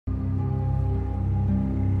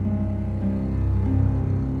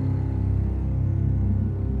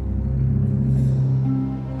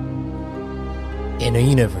In a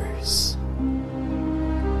universe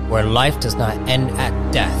where life does not end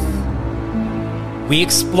at death, we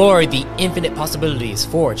explore the infinite possibilities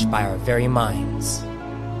forged by our very minds.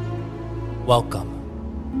 Welcome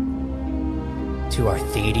to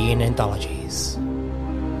Arthadian Anthologies.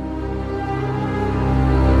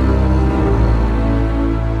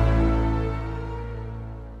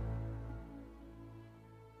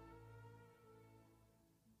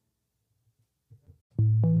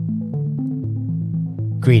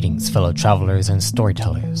 Greetings, fellow travelers and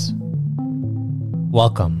storytellers.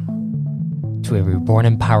 Welcome to a Reborn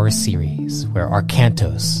in Power series where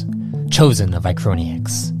Arcantos, chosen of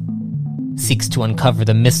Icroniax, seeks to uncover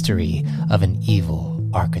the mystery of an evil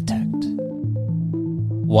architect.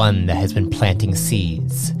 One that has been planting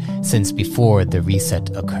seeds since before the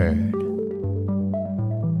reset occurred.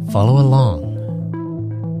 Follow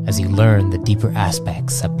along as you learn the deeper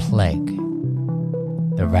aspects that plague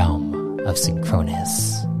the realm of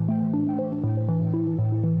Synchronous.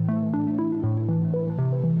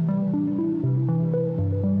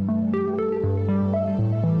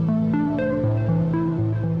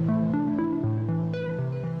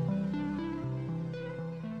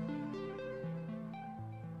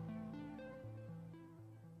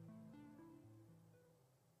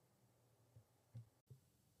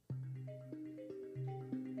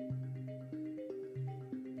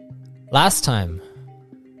 Last time,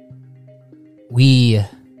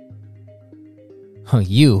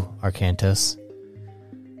 you, Arcantos,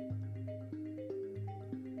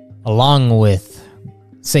 along with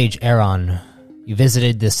Sage Aaron, you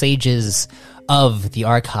visited the sages of the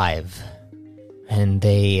archive, and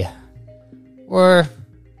they were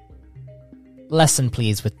less than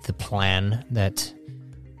pleased with the plan that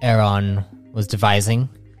Aaron was devising,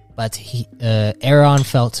 but Aaron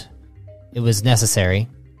felt it was necessary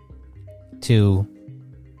to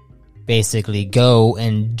basically go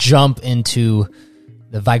and jump into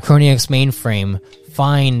the Vicroniax mainframe,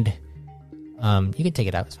 find... you can take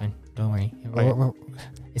it out, it's fine. Don't worry.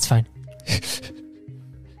 It's fine.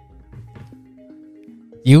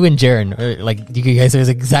 You and Jaren, you guys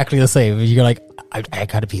are exactly the same. You're like, I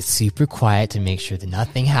gotta be super quiet to make sure that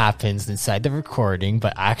nothing happens inside the recording,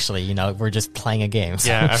 but actually, we're just playing a game. So.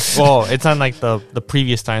 Yeah, well, it's not like the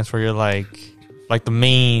previous times where you're like the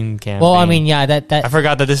main campaign. Well, I mean, yeah, that I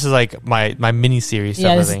forgot that this is like my mini series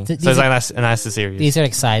type of thing. So it's like an Asta series. These are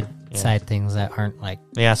like side things that aren't like...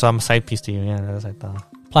 Yeah, so I'm a side piece to you. Yeah, that's what I thought.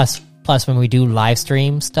 Plus when we do live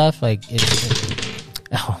stream stuff, like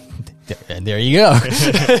oh, there you go.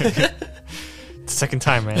 Second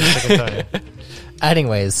time, man. Second time.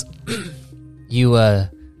 Anyways, you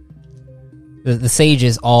the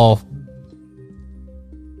sages all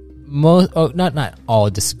not all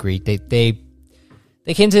disagreed.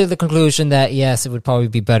 They came to the conclusion that yes, it would probably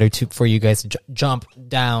be better for you guys to jump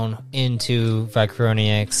down into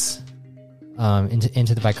Vicroniax,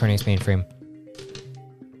 into the Vicroniax mainframe,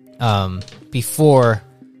 before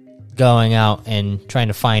going out and trying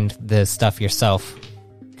to find the stuff yourself,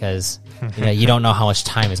 because you don't know how much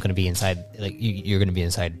time is going to be inside. Like you're going to be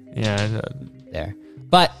inside. Yeah. There,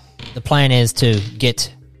 but the plan is to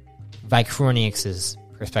get Vicroniax's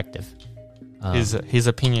perspective, his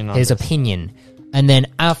opinion on his opinion. And then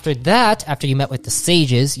after that, after you met with the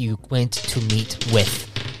sages, you went to meet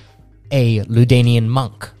with a Ludanian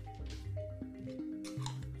monk.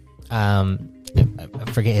 I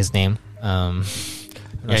forget his name. Yeah,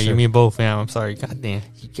 sure. You mean both. Yeah, I'm sorry. God damn.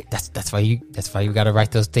 That's why you got to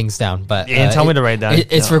write those things down. But you didn't tell me to write down.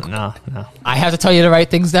 No. I have to tell you to write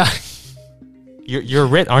things down. You're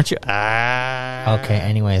writ, aren't you? Okay.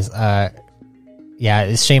 Anyways, yeah,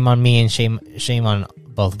 it's shame on me and shame on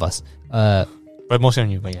both of us. But mostly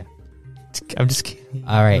on you, but yeah. I'm just kidding.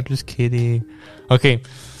 All right. I'm just kidding. Okay.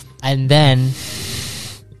 And then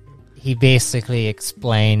he basically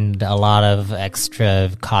explained a lot of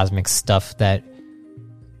extra cosmic stuff that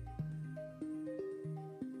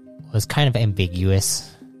was kind of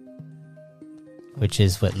ambiguous, which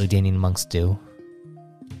is what Ludanian monks do,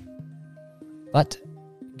 but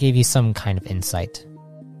gave you some kind of insight.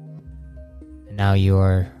 And now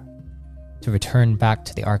you're to return back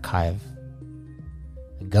to the archive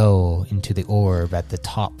and go into the orb at the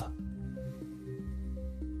top,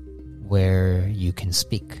 where you can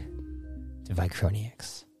speak to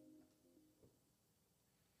Vicroniax.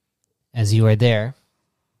 As you are there,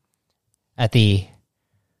 at the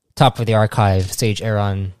top of the archive, Sage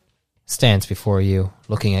Aaron stands before you,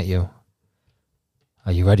 looking at you.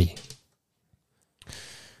 Are you ready?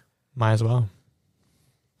 Might as well.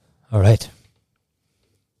 All right.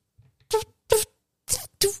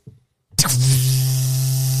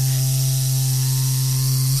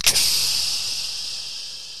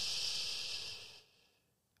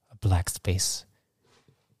 space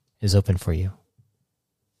is open for you.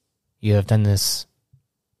 You have done this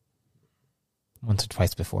once or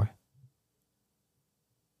twice before.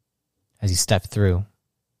 As you step through,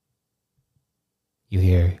 you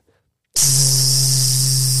hear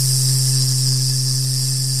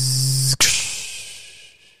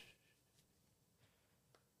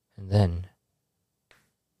and then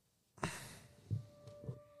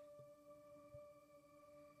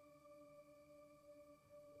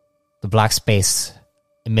the black space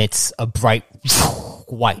emits a bright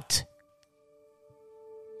white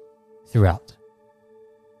throughout.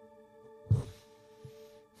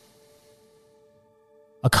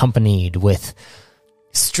 Accompanied with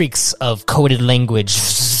streaks of coded language,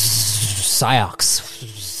 psyox,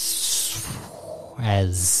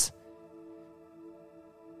 as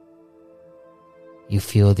you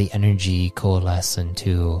feel the energy coalesce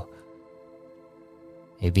into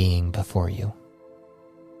a being before you.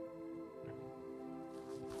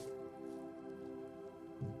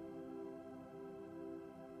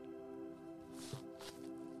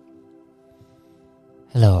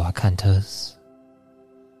 Hello, Arcantos.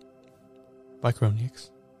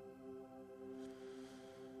 Bicronics.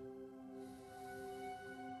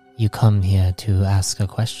 You come here to ask a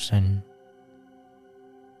question.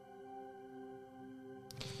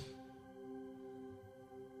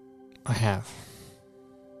 I have.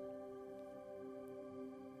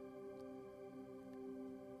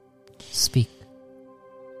 Speak.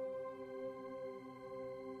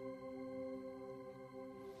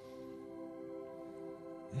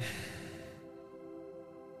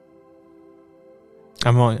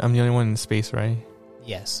 I'm the only one in space, right?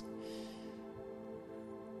 Yes.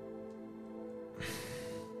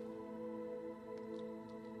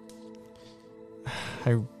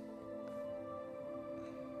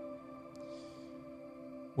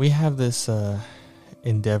 We have this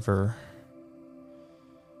endeavor,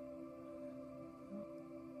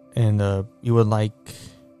 and you would like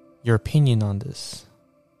your opinion on this.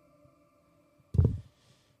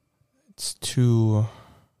 It's too...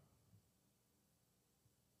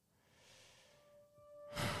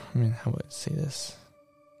 how would I say this?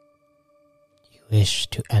 You wish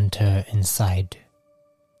to enter inside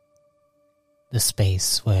the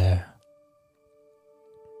space where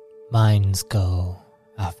minds go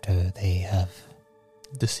after they have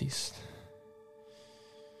Deceased.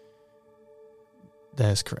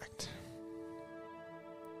 That is correct.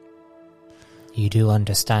 You do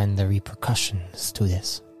understand the repercussions to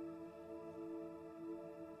this.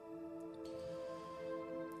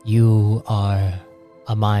 You are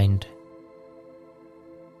a mind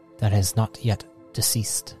that has not yet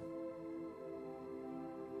deceased.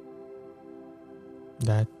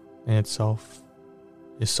 That in itself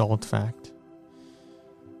is solid fact.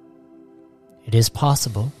 It is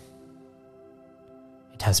possible.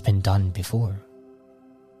 It has been done before.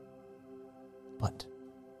 But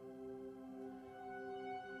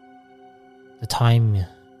the time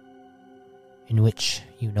in which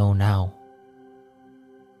you know now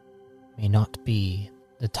may not be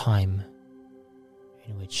the time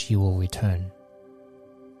in which you will return.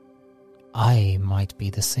 I might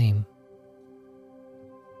be the same.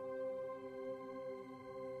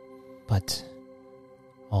 But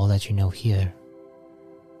all that you know here,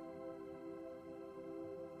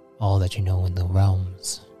 all that you know in the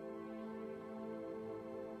realms,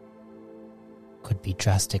 could be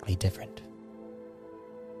drastically different.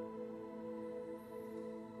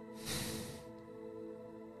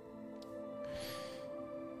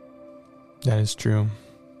 That is true.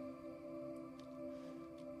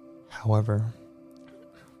 However,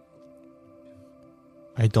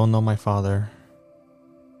 I don't know my father,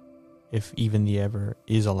 if even he ever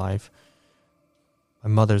is alive. My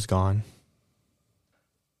mother's gone.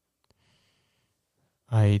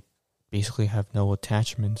 I basically have no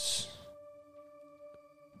attachments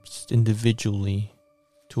just individually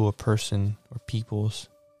to a person or peoples,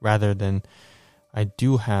 rather than I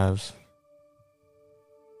do have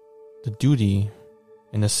the duty,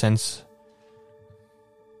 in a sense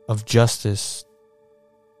of justice,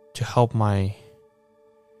 to help my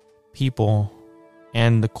people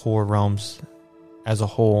and the core realms as a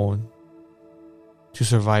whole to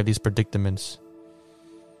survive these predicaments.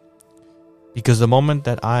 Because the moment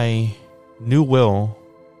that I knew William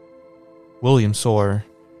Soar,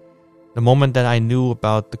 the moment that I knew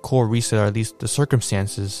about the core reset, or at least the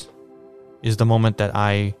circumstances, is the moment that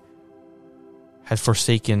I had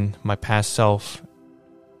forsaken my past self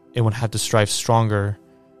and would have to strive stronger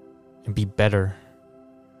and be better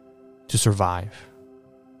to survive.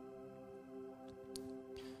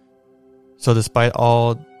 So despite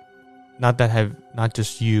all not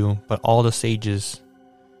just you, but all the sages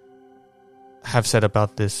have said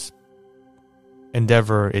about this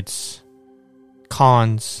endeavor, its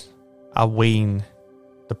cons outweighing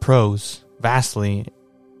the pros vastly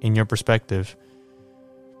in your perspective.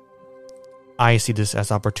 I see this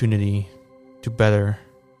as opportunity to better,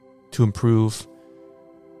 to improve,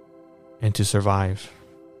 and to survive.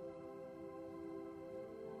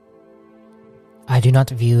 I do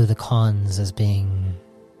not view the cons as being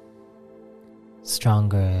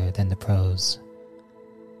stronger than the pros.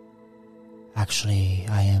 Actually,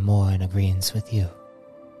 I am more in agreement with you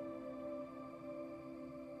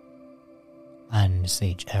and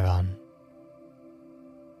Sage Aaron.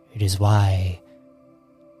 It is why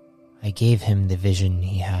I gave him the vision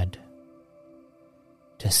he had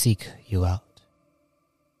to seek you out.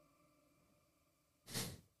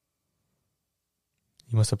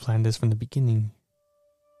 You must have planned this from the beginning.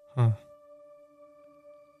 Huh.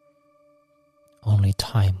 Only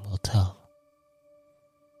time will tell.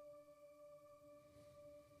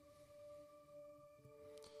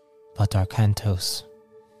 But Arcantos,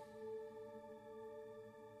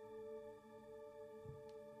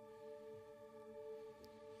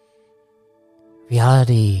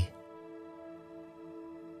 reality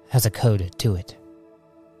has a code to it.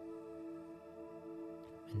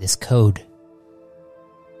 And this code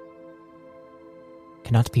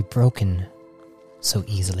cannot be broken so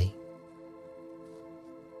easily.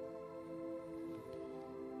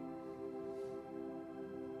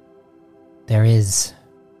 There is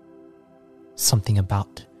something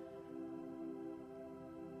about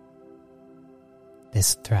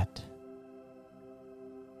this threat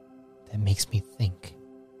that makes me think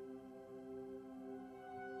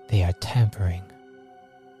they are tampering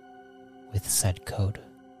with said code.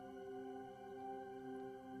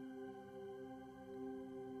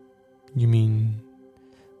 You mean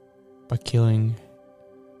by killing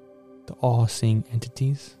the all-seeing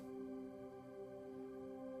entities?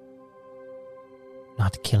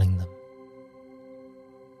 Not killing them.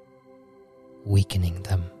 Weakening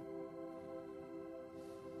them.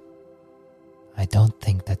 I don't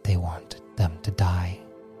think that they want them to die.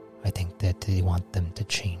 I think that they want them to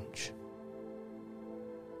change.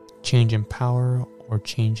 Change in power or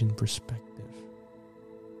change in perspective?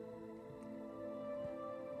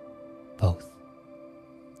 Both.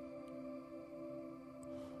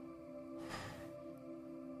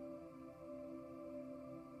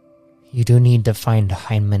 You do need to find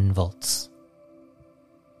Heinemann Volts.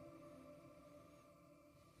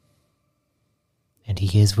 And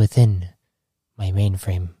he is within my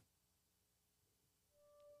mainframe.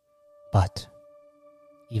 But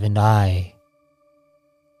even I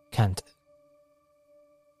can't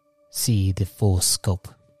see the full scope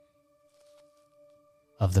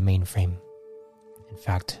of the mainframe. In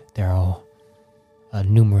fact, there are a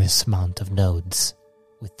numerous amount of nodes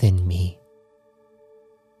within me,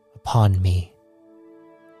 upon me,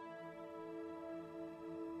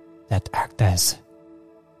 that act as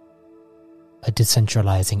a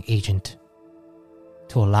decentralizing agent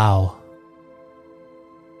to allow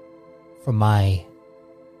for my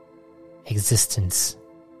existence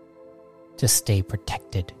to stay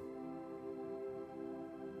protected.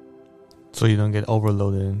 So you don't get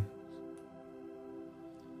overloaded.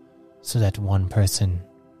 So that one person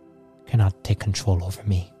cannot take control over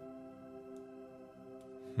me.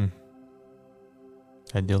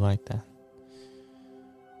 I do like that.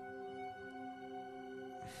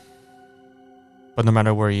 But no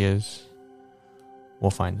matter where he is,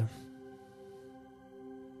 we'll find him.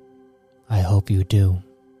 I hope you do.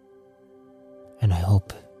 And I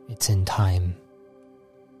hope it's in time.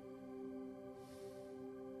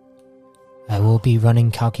 I will be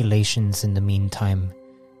running calculations in the meantime.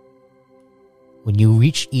 When you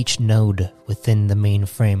reach each node within the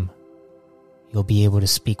mainframe, you'll be able to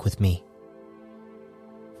speak with me.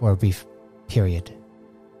 For a brief period,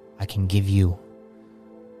 I can give you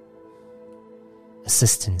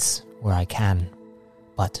assistance where I can,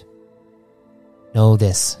 but know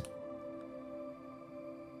this.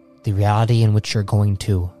 The reality in which you're going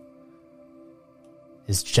to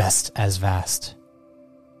is just as vast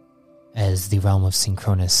as the realm of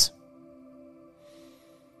Synchronous.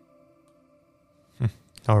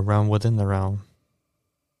 Or realm within the realm.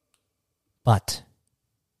 But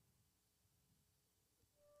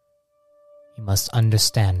you must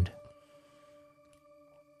understand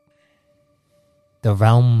the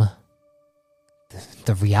realm,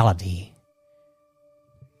 the reality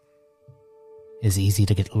is easy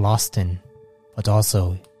to get lost in, but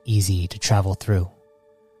also easy to travel through.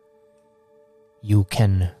 You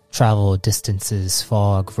can travel distances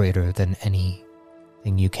far greater than any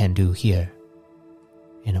thing you can do here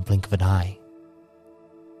in a blink of an eye.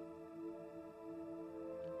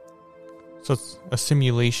 So it's a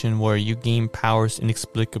simulation where you gain powers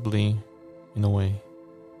inexplicably, in a way.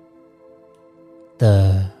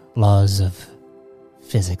 The laws of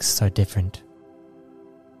physics are different.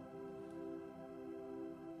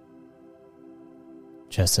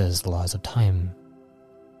 Just as the laws of time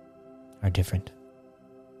are different.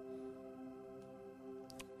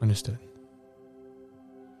 Understood.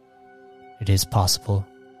 It is possible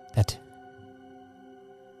that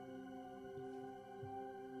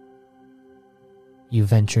you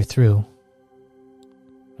venture through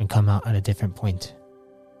and come out at a different point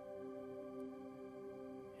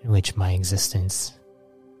in which my existence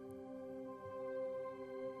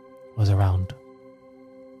was around.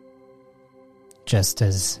 Just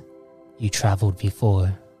as you traveled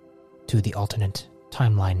before to the alternate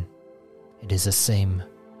timeline, it is the same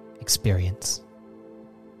experience.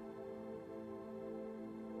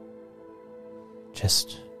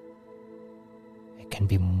 Just, it can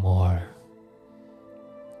be more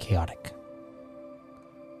chaotic.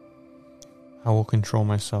 I will control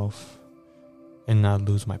myself and not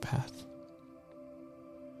lose my path.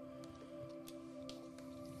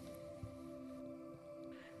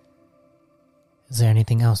 Is there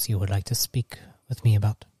anything else you would like to speak with me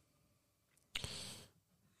about?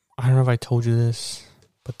 I don't know if I told you this,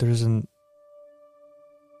 but there's an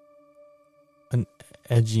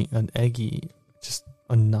eggy, just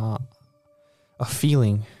a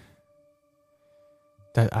feeling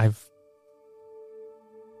that I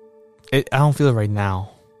don't feel it right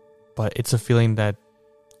now, but it's a feeling that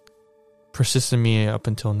persists in me up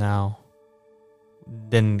until now.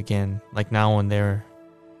 Then again, like now and there,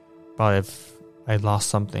 about if I lost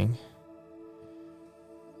something.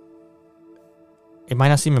 It might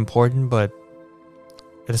not seem important, but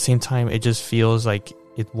at the same time, it just feels like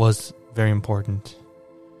it was very important.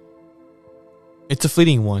 It's a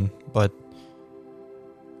fleeting one, but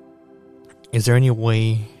is there any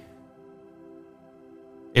way,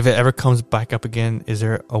 if it ever comes back up again, is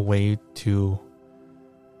there a way to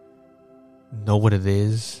know what it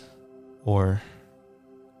is? Or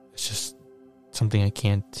it's just something I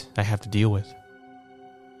have to deal with?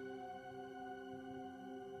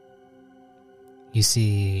 You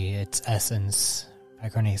see its essence,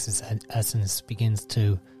 Acarnace's essence begins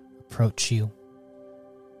to approach you,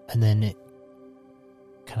 and then it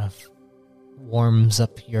kind of warms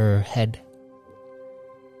up your head.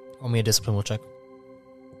 Roll me a discipline check.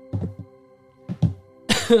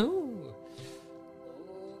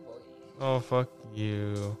 Oh, fuck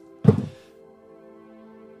you.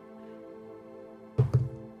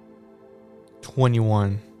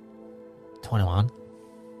 21. 21.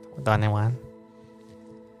 21.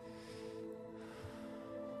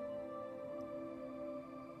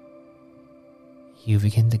 You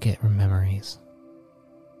begin to get memories.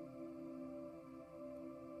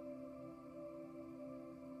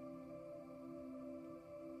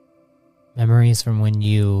 Memories from when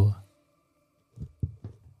you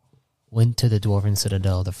went to the Dwarven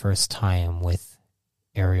Citadel the first time with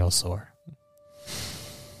Aerial Soar.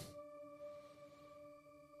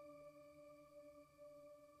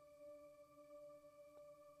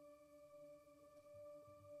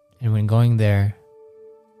 And when going there,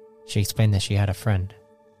 she explained that she had a friend.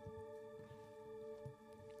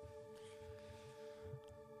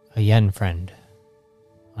 A Yen friend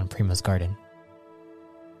on Prima's Garden.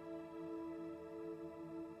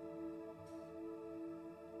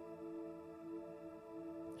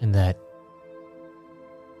 And that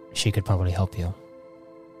she could probably help you.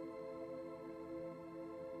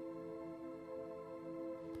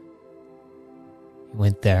 You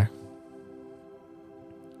went there.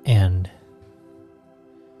 And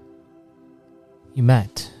you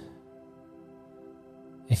met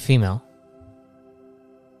a female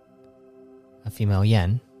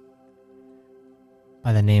Yen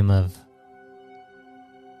by the name of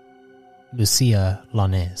Lucia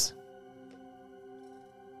Lanez.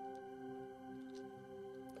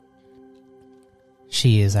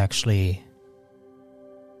 She is actually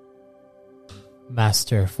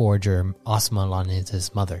Master Forger Osma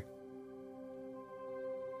Lanez's mother.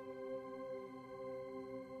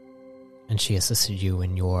 And she assisted you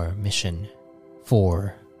in your mission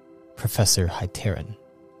for Professor Hyteran.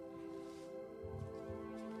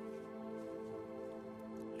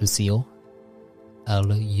 Lucille?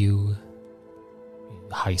 L-U...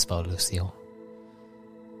 How you spell Lucille?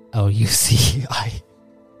 L-U-C-I-L-L-E.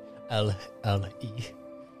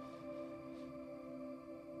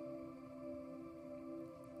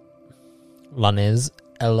 Loniz,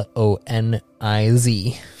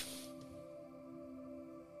 L-O-N-I-Z.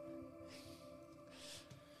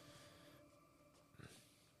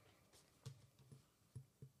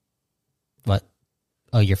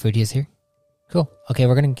 Oh, your foodie is here? Cool. Okay,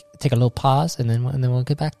 we're going to take a little pause and then we'll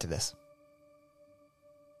get back to this.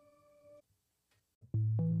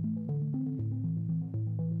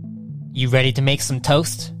 You ready to make some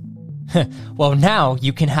toast? Well, now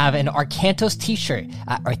you can have an Arcantos t-shirt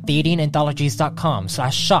at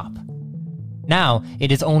arthadiananthologies.com/shop. Now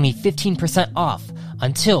it is only 15% off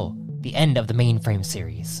until the end of the Mainframe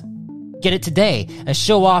series. Get it today and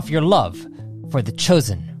show off your love for the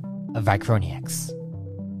chosen of Vicroniacs.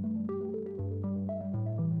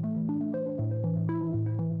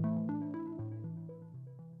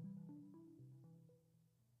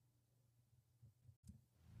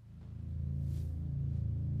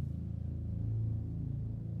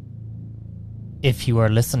 If you are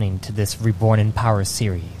listening to this Reborn in Power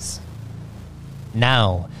series,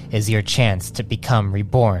 now is your chance to become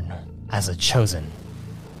reborn as a chosen.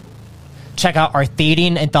 Check out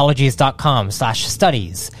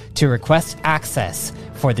arthadiananthologies.com/studies to request access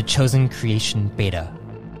for the Chosen Creation Beta,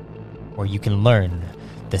 where you can learn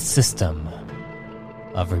the system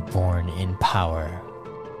of Reborn in Power.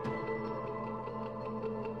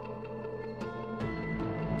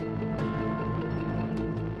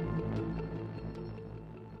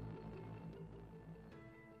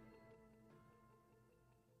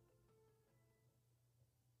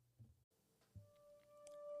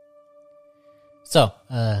 So,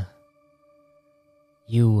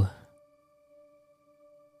 you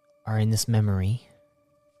are in this memory.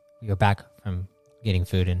 You're back from getting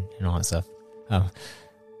food and all that stuff. And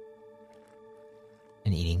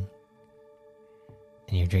eating.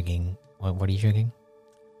 And you're drinking. What are you drinking?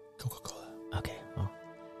 Coca-Cola. Okay, well.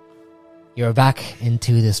 You're back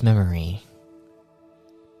into this memory.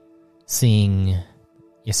 Seeing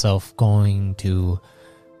yourself going to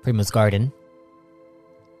Prima's garden.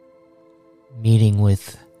 Meeting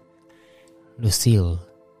with Lucille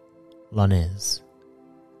Lanez.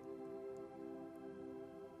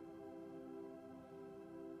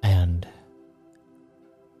 And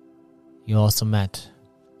you also met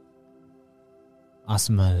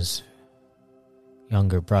Asuma's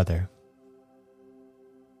younger brother,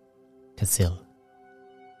 Kasil.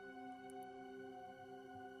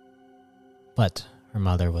 But her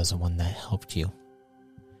mother was the one that helped you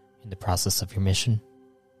in the process of your mission.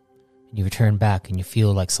 And you return back and you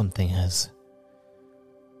feel like something has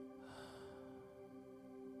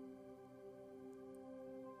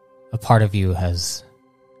a part of you has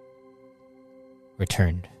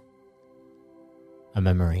returned. A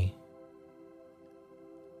memory.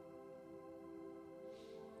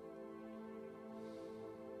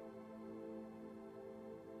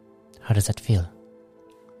 How does that feel?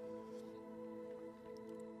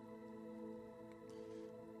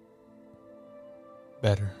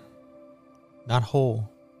 Better. Not whole,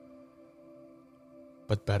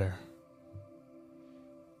 but better.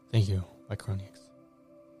 Thank you, Vicroniacs.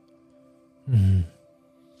 Mm-hmm.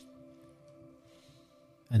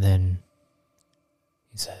 And then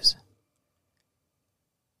he says,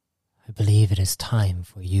 I believe it is time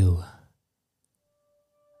for you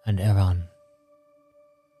and Eran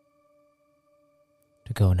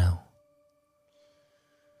to go now.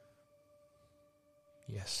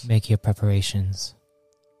 Yes. Make your preparations.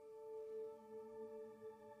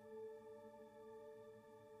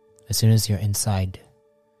 As soon as you're inside,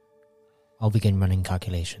 I'll begin running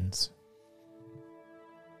calculations.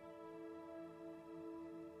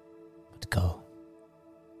 But go.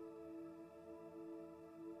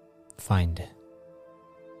 Find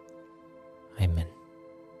Hyman.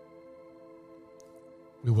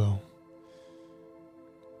 We will.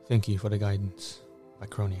 Thank you for the guidance,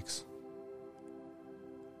 Vicroniacs.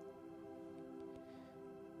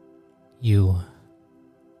 You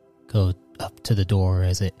go up to the door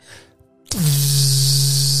as it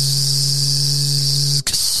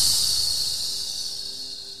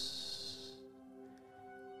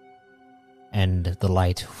and the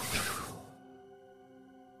light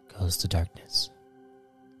goes to darkness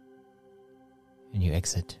and you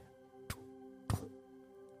exit,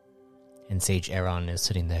 and Sage Aaron is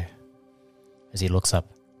sitting there as he looks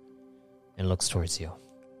up and looks towards you.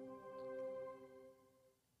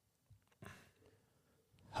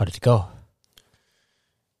 How did it go?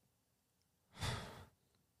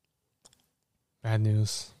 Bad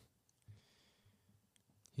news.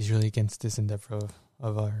 He's really against this endeavor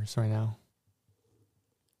of ours right now.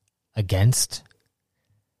 Against?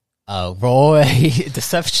 Roll a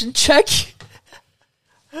deception check?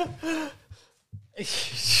 Try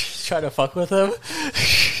to fuck with him?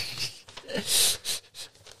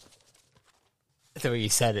 The way you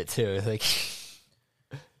said it too, like...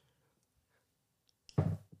 I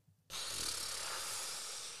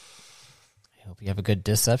hope We have a good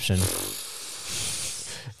deception.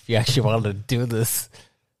 If you actually want to do this.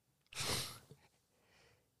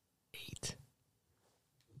 8.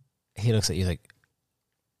 He looks at you like,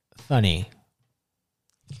 funny.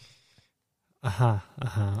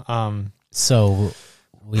 So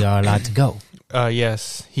we are allowed to go.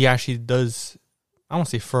 Yes, he actually does. I won't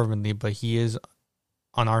say fervently, but he is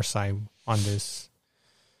on our side on this.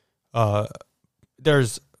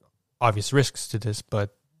 There's obvious risks to this,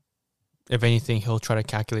 but if anything, he'll try to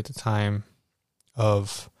calculate the time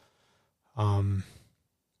of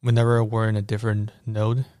whenever we're in a different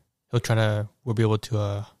node. We'll be able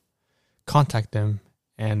to contact them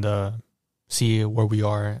and see where we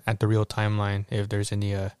are at the real timeline, if there's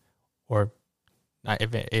any or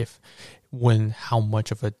how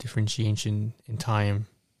much of a differentiation in time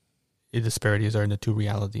the disparities are in the two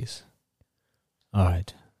realities. All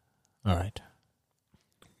right.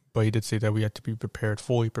 But he did say that we have to be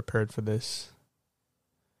fully prepared for this.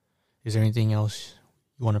 Is there anything else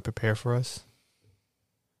you want to prepare for us?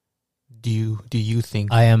 Do you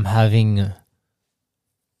think I'm having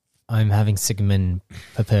Sigmund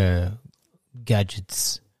prepare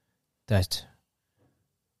gadgets that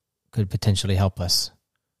could potentially help us.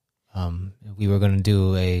 We were going to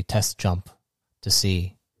do a test jump to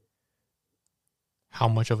see how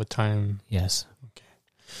much of a time? Yes. Okay.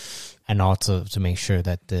 And also to make sure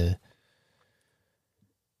that the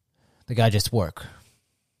gadgets work.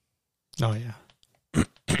 Oh yeah.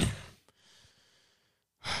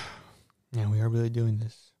 Yeah, we are really doing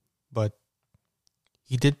this. But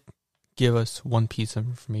he did give us one piece of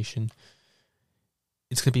information.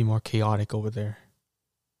 It's going to be more chaotic over there.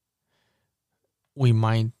 We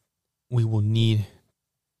will need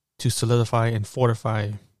to solidify and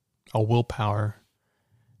fortify our willpower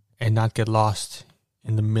and not get lost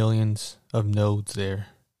in the millions of nodes there.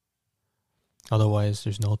 Otherwise,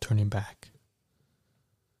 there's no turning back.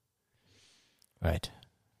 Right.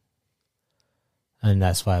 And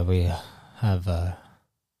that's why we have a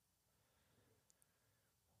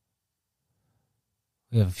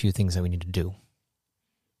few things that we need to do.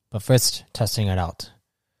 But first, testing it out.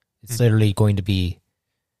 It's literally going to be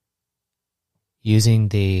using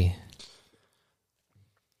the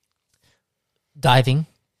diving,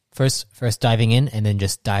 first diving in and then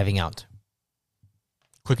just diving out.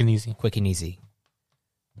 Quick and easy.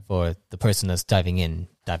 For the person that's diving in,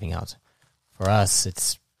 diving out. For us,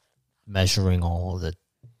 it's measuring all the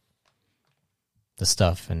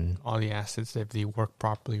stuff and all the assets, if they work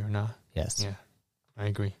properly or not. Yes. Yeah, I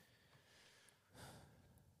agree.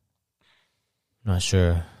 Not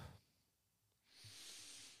sure.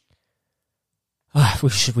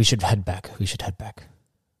 We should head back.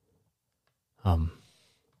 All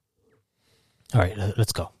right,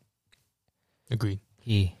 let's go. Agreed.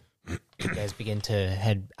 You guys begin to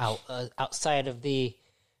head outside of the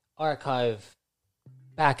archive,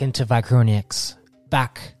 back into Vicronix,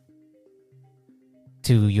 back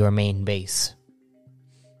to your main base.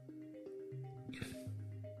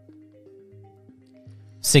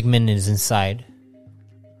 Sigmund is inside,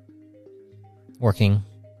 working.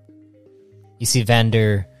 You see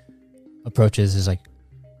Vander approaches, is like,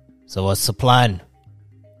 "So what's the plan?"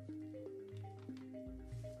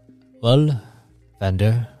 "Well,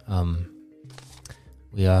 Vander,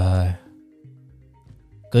 we are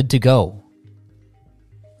good to go.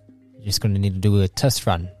 You're just going to need to do a test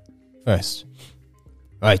run first."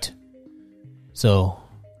 "Right. So,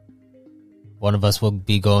 one of us will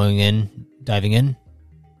be diving in?"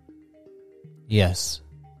 "Yes.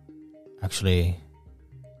 Actually,"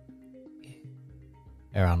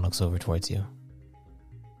 Aaron looks over towards you.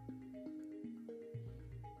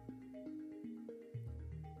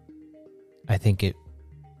 "I think it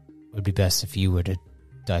would be best if you were to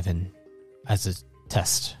dive in as a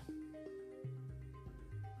test."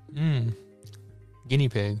 Guinea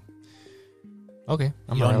pig. Okay,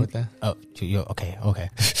 I'm alright with that. Oh, okay.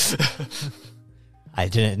 I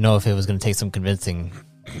didn't know if it was going to take some convincing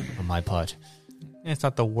on my part. It's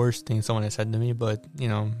not the worst thing someone has said to me, but,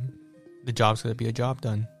 the job's going to be a job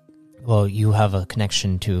done. Well, you have a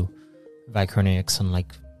connection to Vicronix,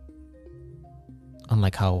 unlike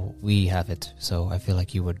how we have it, so I feel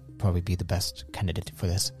like you would probably be the best candidate for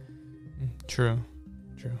this. True.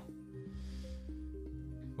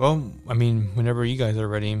 Well, whenever you guys are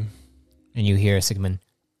ready. And you hear Sigmund,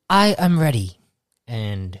 "I am ready."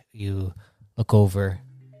 And you look over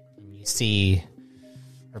and you see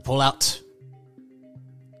her pull out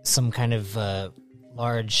some kind of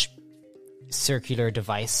large circular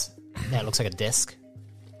device that looks like a disc,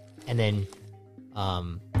 and then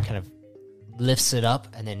kind of lifts it up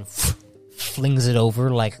and then flings it over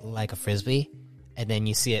like a frisbee, and then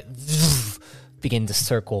you see it begin to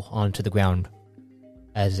circle onto the ground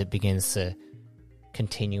as it begins to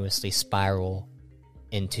continuously spiral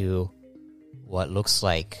into what looks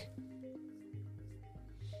like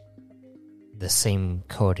the same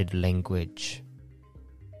coded language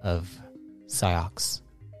of Psyox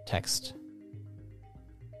text.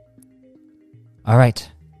 Alright,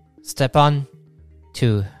 step on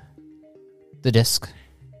to the disc.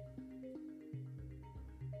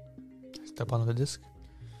 Step onto the disc.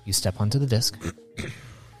 You step onto the disc.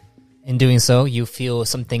 In doing so, you feel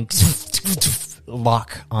something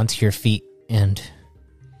lock onto your feet, and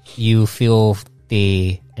you feel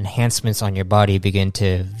the enhancements on your body begin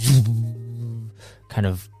to kind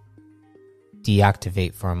of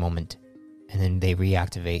deactivate for a moment, and then they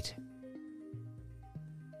reactivate.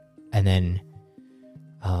 And then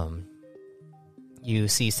you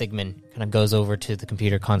see Sigmund kind of goes over to the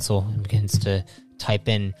computer console and begins to type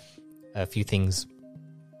in a few things,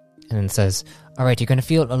 and then says, "All right, you're going to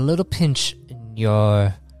feel a little pinch in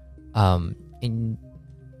your in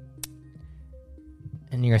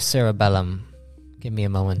your cerebellum. Give me a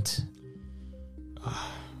moment."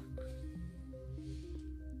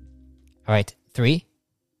 All right, 3,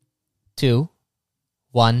 2,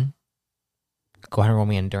 1. Go ahead and roll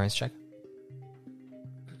me an endurance check.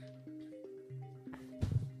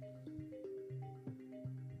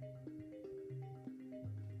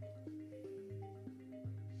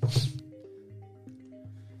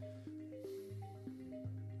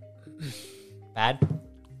 Bad?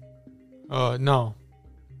 No.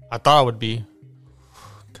 I thought it would be.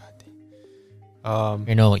 God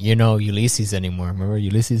damn. You know Ulysses anymore. Remember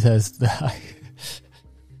Ulysses has the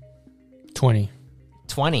 20.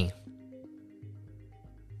 20.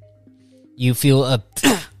 You feel a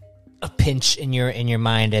pinch in your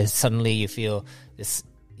mind as suddenly you feel this.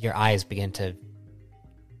 Your eyes begin to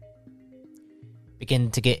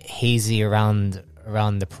get hazy around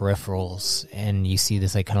the peripherals, and you see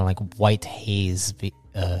this like kind of like white haze,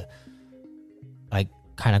 like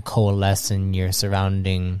kind of coalesce in your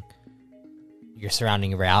surrounding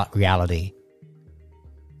reality,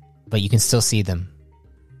 but you can still see them.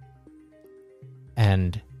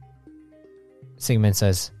 And Sigmund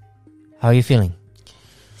says, "How are you feeling?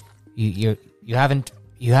 You haven't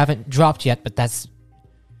dropped yet, but that's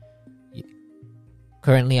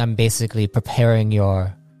currently. I'm basically preparing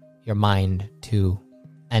your mind to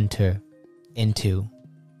enter into."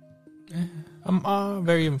 I'm a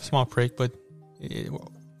very small prick, but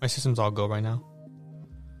my system's all go right now.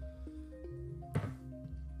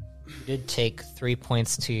 You did take 3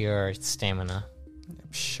 points to your stamina.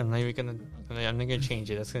 I'm not even gonna change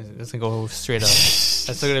it. That's gonna go straight up.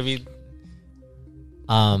 That's still gonna be.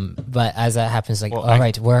 But as that happens, like, all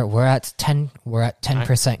right, we're at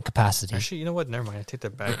 10% capacity. Actually, you know what? Never mind. I take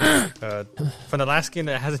that back. From the last game,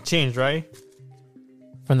 that hasn't changed, right?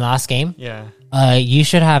 From the last game? Yeah. You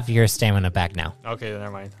should have your stamina back now. Okay,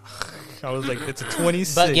 never mind. I was like, it's a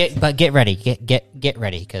 26. But get ready. Get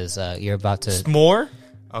ready, because you're about to... More?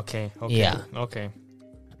 Okay. Yeah. Okay.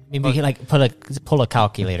 Maybe you can like pull a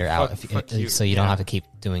calculator out you. So you don't have to keep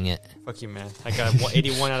doing it. Fuck you, man. I got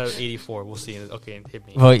 81 out of 84. We'll see. Okay, hit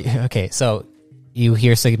me. Well, okay, so you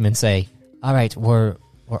hear Sigmund say, "All right, we're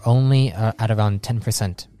only at around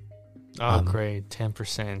 10%. Oh, great.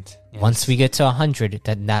 10%. Yes. Once we get to 100,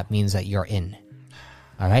 then that means that you're in.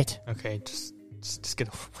 All right? Okay, just get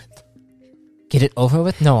over with. Get it over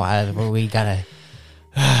with? No, we gotta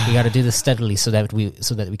do this steadily so that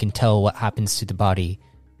we can tell what happens to the body,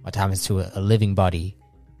 what happens to a living body.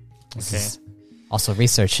 This is also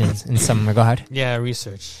research in some regard. Yeah,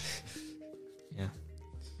 research. Yeah.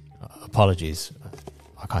 Apologies,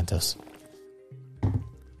 Arcantos.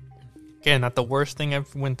 Again, not the worst thing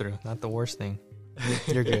I've went through. Not the worst thing.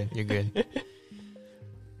 You're good. You're good.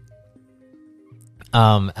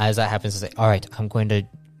 As that happens, I say, all right, I'm going to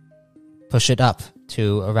push it up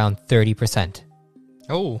to around 30%.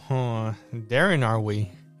 Oh, daring are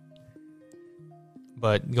we?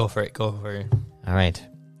 But go for it. Go for it. All right.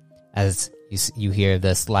 As you hear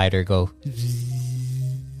the slider go,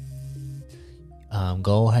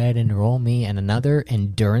 go ahead and roll me another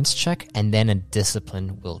endurance check and then a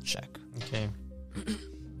discipline will check. Okay.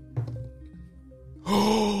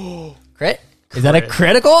 Crit? Is that a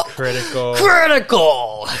critical? Critical.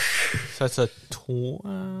 Critical! So that's a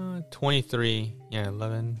 23. Yeah,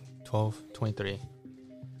 11, 12, 23.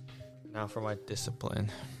 Now for my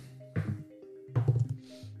discipline.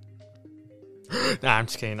 Nah, I'm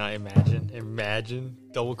just kidding. Not imagine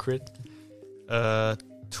double crit.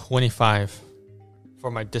 25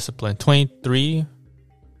 for my discipline. 23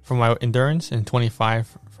 for my endurance and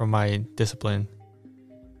 25 for my discipline.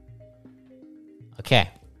 Okay.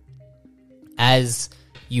 as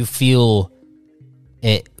you feel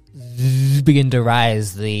it begin to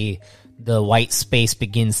rise, the white space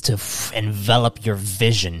begins to envelop your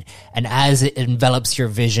vision. And as it envelops your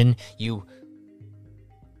vision, you...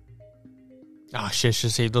 Ah, shit,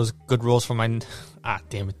 should save those good rolls for my... Ah,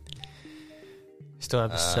 damn it. Still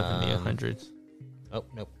have 70, 100. Oh,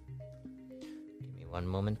 nope. Give me one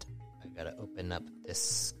moment. I gotta open up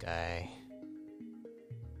this guy.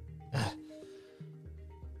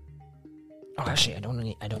 Oh, actually, I don't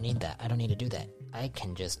need that. I don't need to do that. I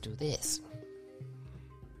can just do this.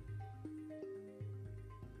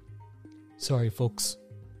 Sorry, folks.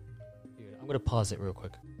 Dude, I'm gonna pause it real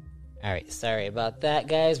quick. Alright, sorry about that,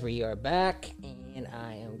 guys. We are back, and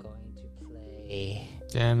I am going to play...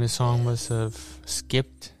 Damn, this song must have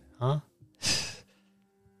skipped, huh?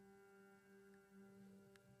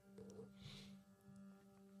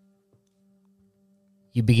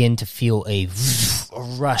 You begin to feel a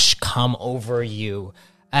rush come over you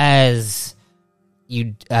as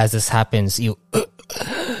this happens.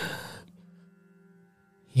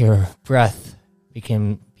 Your breath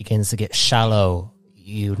begins to get shallow.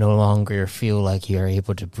 You no longer feel like you're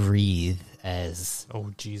able to breathe as...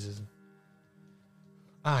 Oh, Jesus.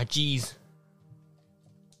 Ah, jeez.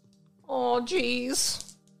 Oh, jeez.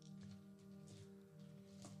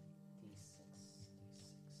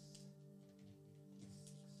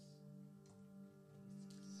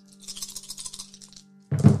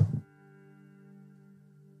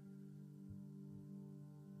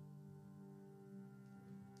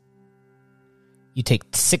 You take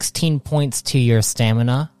 16 points to your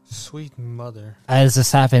stamina. Sweet mother. As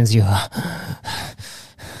this happens, your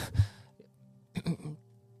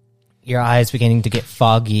eyes beginning to get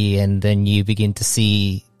foggy, and then you begin to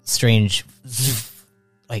see strange,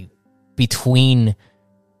 like between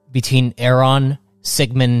Aaron,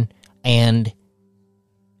 Sigmund, and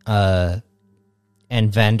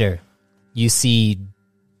Vander, you see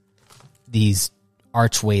these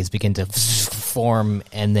archways begin to form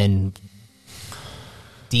and then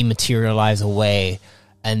dematerialize away,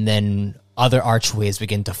 and then other archways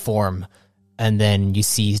begin to form, and then you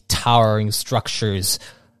see towering structures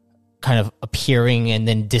kind of appearing and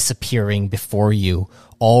then disappearing before you,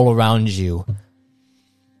 all around you.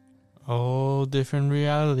 Oh, different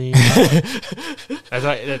reality.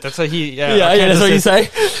 That's what he... Yeah, that's what you say.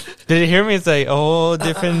 Did you hear me? It's like, oh,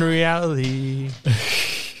 different reality.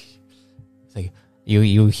 It's like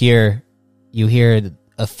you hear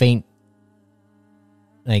a faint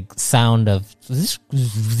like sound of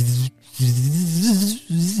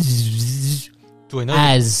Do I know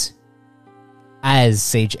as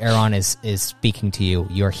Sage Aaron is speaking to you.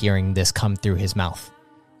 You're hearing this come through his mouth.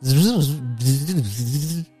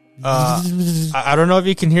 I don't know if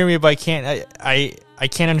you can hear me, but I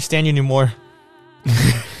can't understand you anymore.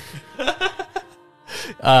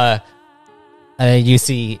 You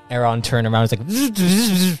see Aaron turn around. It's like,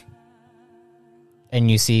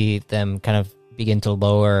 and you see them kind of begin to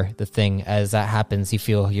lower the thing. As that happens, you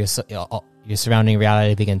feel your surrounding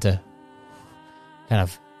reality begin to kind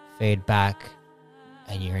of fade back,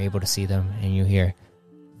 and you're able to see them, and you hear,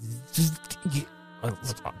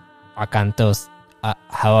 Arcantos,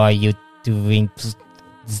 how are you doing?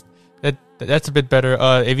 That's a bit better.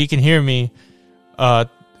 If you can hear me,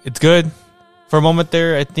 it's good. For a moment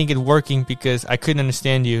there, I think it's working because I couldn't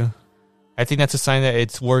understand you. I think that's a sign that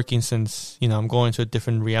it's working since, I'm going to a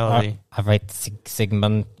different reality. All right,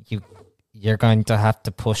 Sigmund, you're going to have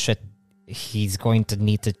to push it. He's going to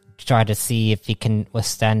need to try to see if he can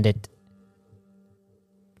withstand it.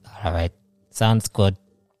 All right, sounds good.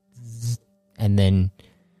 And then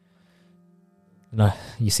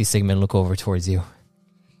you see Sigmund look over towards you,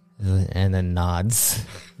 and then nods.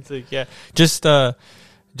 It's like, yeah, just know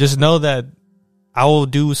that I will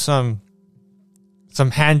do some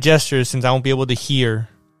hand gestures since I won't be able to hear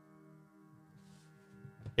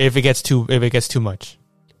if it gets too much.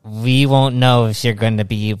 We won't know if you're going to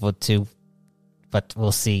be able to, but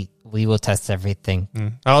we'll see. We will test everything.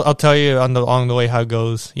 I'll tell you along the way how it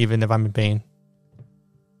goes, even if I'm in pain.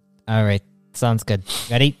 All right, sounds good.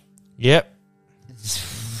 Ready? Yep.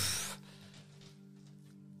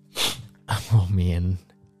 Oh man,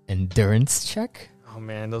 endurance check. Oh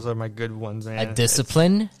man, those are my good ones, man. A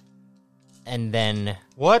discipline, and then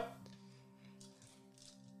what?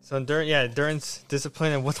 So endurance,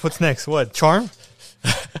 discipline, and what's next? What? Charm?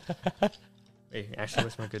 Wait, actually,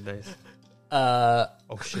 what's my good dice? Oh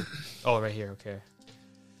shit! Oh, right here. Okay.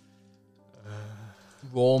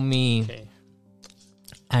 Roll me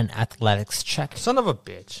an athletics check. Son of a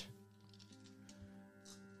bitch.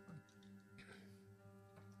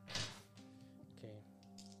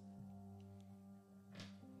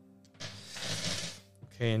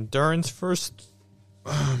 Okay, endurance first.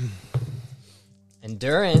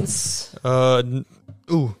 Endurance. Sorry.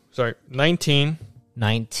 19.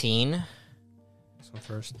 19. This one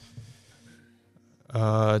first.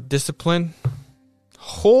 Discipline.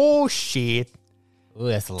 Oh, shit. Ooh,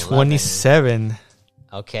 that's 11. 27.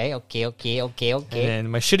 Okay. And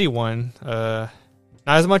my shitty one, not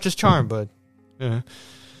as much as charm, but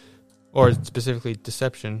or specifically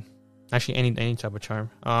deception. Actually, any type of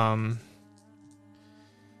charm.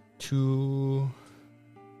 2.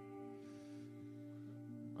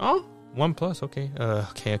 Oh, 1 plus. Okay.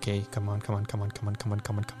 Okay. Come on.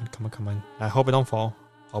 I hope it don't fall.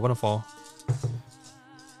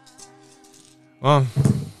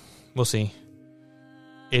 We'll see.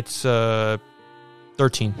 It's 13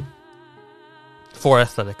 for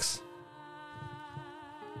athletics.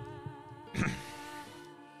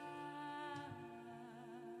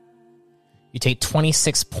 You take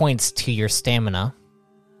 26 points to your stamina.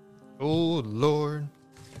 Oh, Lord.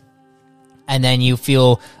 And then you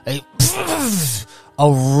feel a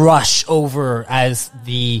rush over as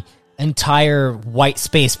the entire white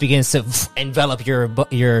space begins to envelop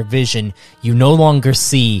your vision. You no longer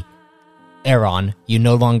see Aaron. You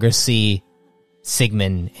no longer see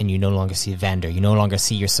Sigmund, and you no longer see Vander. You no longer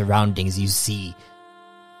see your surroundings. You see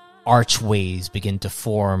archways begin to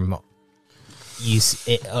form.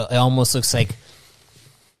 It almost looks like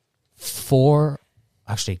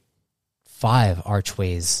 5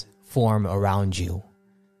 archways form around you,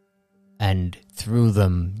 and through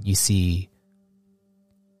them you see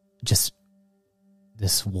just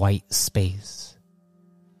this white space.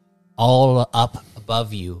 All up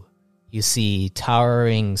above you, you see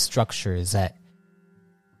towering structures that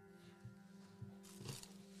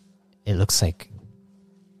it looks like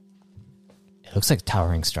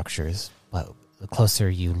towering structures, but the closer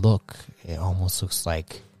you look, it almost looks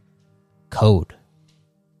like code.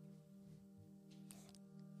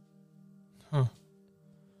 Huh.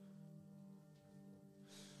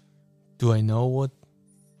 Do I know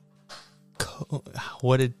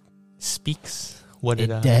what it speaks? What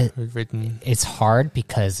it written? It's hard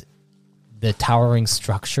because the towering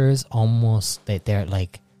structures almost they're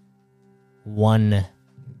like one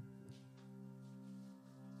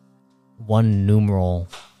numeral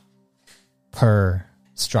per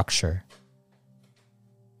structure.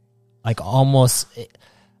 Like almost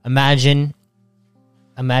imagine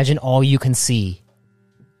all you can see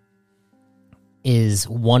is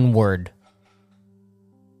one word,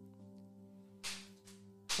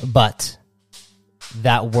 but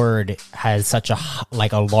that word has such a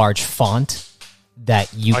large font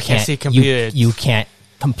that you can't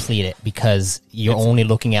complete it because you're only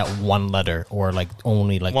looking at one letter or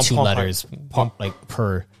only two letters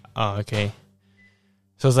per. Oh, okay.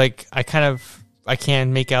 So it's like I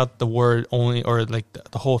can't make out the word only or the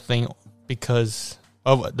whole thing because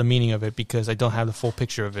of the meaning of it because I don't have the full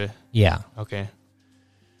picture of it. Yeah. Okay.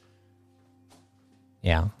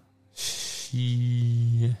 Yeah.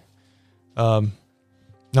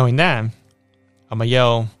 Knowing that, I'm gonna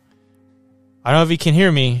yell, I don't know if you can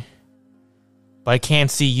hear me, but I can't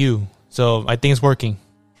see you. So I think it's working.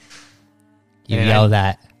 You yell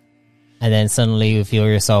that, and then suddenly you feel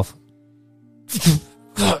yourself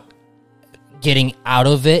getting out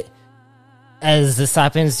of it. As this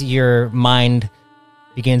happens, your mind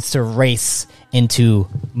begins to race into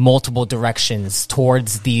multiple directions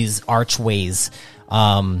towards these archways.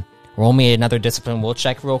 Roll me another discipline. We'll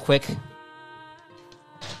check real quick.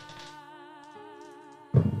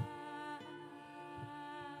 They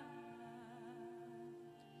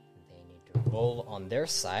need to roll on their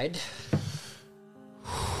side.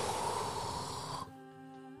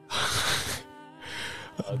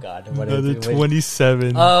 Oh God! Another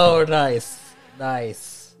 27. Oh, nice.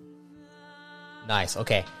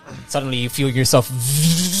 Okay. Suddenly, you feel yourself.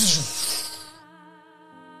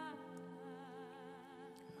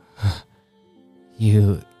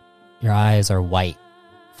 Your eyes are white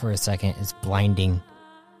for a second. It's blinding,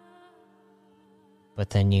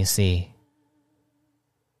 but then you see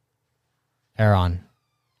Aaron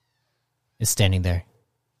is standing there.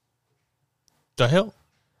 The hell?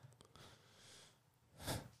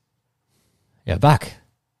 Yeah, back.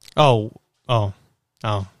 Oh,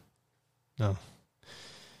 no.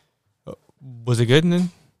 Was it good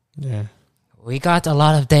then? Yeah. We got a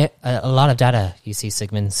lot of data. You see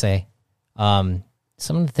Sigmund say, some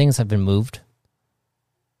of the things have been moved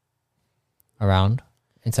around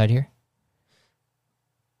inside here.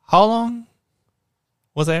 How long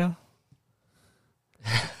was I?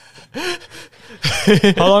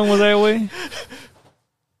 How long was I away?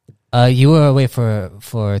 You were away for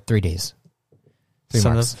 3 days. 3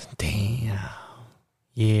 months. Damn.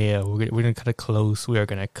 Yeah, we're gonna cut it close. We are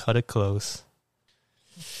gonna cut it close.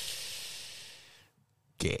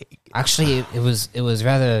 Okay. Actually, it was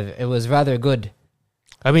rather good.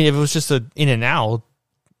 I mean, if it was just a in and out,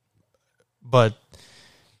 but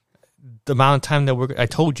the amount of time that I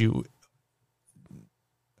told you,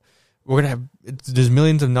 we're gonna have. There's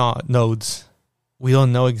millions of nodes. We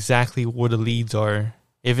don't know exactly where the leads are.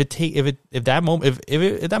 If that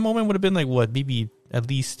moment would have been like what, maybe at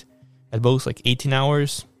least at most like 18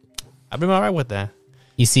 hours, I've been alright with that.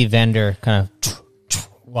 You see Vander kind of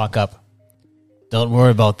walk up. Don't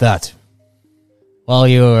worry about that. While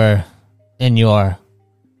you were in your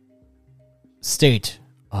state,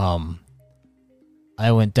 I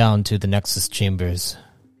went down to the Nexus chambers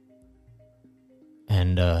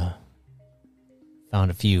and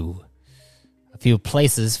found a few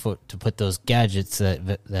places to put those gadgets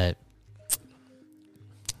that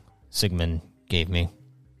Sigmund gave me.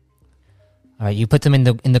 All right, you put them in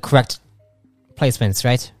the correct placements,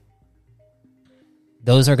 right?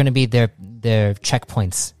 Those are going to be their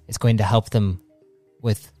checkpoints. It's going to help them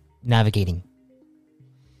with navigating.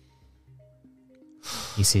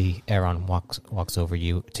 You see Aaron walks over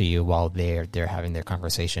to you while they're having their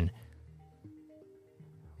conversation.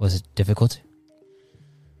 Was it difficult?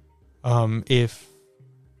 If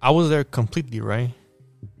I was there completely, right?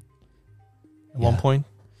 At one point.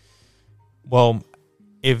 Well,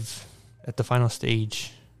 if at the final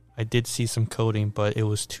stage I did see some coding, but it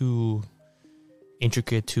was too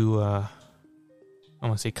intricate, too I don't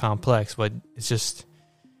want to say complex, but it's just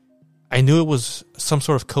I knew it was some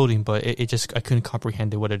sort of coding, but it just I couldn't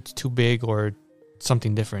comprehend it, whether it's too big or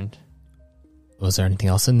something different. Was there anything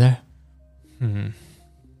else in there?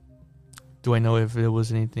 Do I know if there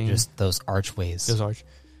was anything? Just those archways.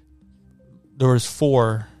 There was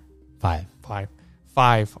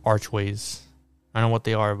Five archways. I don't know what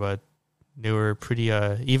they are, but they were pretty.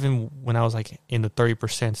 Even when I was like in the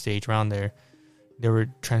 30% stage around there, they were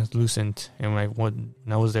translucent, and when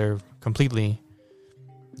I was there completely,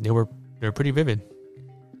 they were pretty vivid.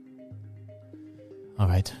 All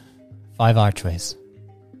right, 5 archways.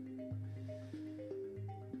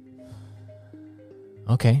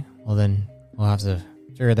 Okay, well then we'll have to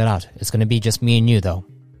figure that out. It's going to be just me and you, though.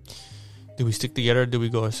 Do we stick together or do we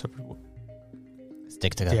go a separate way?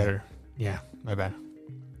 Stick together. Yeah, my bad.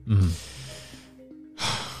 Mm-hmm.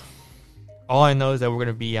 All I know is that we're going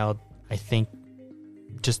to be out, I think,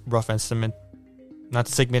 just rough estimate. Not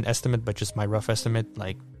segment estimate, but just my rough estimate,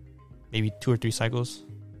 like maybe 2 or 3 cycles,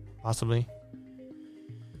 possibly.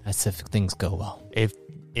 That's if things go well. If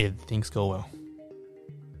things go well.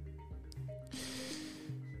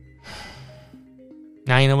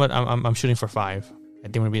 Now, you know what? I'm shooting for 5. I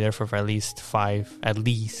think we're going to be there for at least 5. At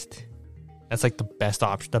least. That's like the best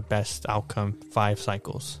option, the best outcome. 5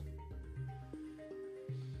 cycles.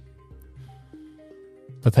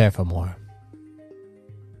 Prepare for more.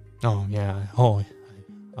 Oh, yeah. Oh,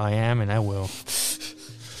 I am and I will.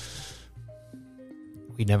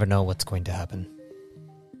 We never know what's going to happen.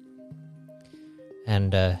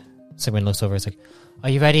 And Sigmund looks over and is like, are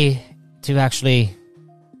you ready to actually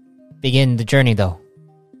begin the journey, though?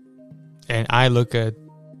 And I look at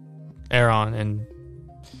Aaron and,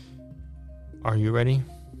 are you ready?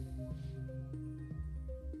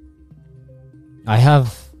 I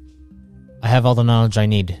have all the knowledge I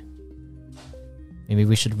need. Maybe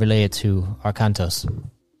we should relay it to Arcantos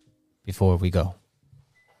before we go.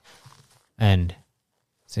 And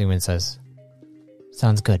Sigmund says,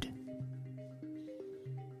 sounds good.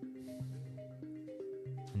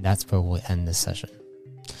 And that's where we'll end this session.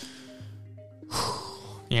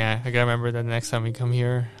 Yeah, I gotta remember that the next time we come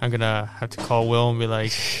here, I'm gonna have to call Will and be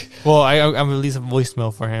like, well, I'm gonna release a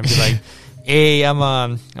voicemail for him. Be like, hey, I'm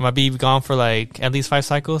gonna be gone for like at least 5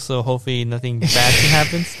 cycles, so hopefully nothing bad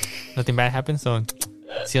happens. Nothing bad happens, so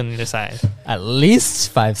see you on the other side. At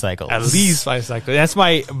least 5 cycles. At least 5 cycles. That's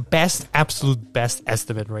my absolute best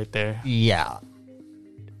estimate right there. Yeah.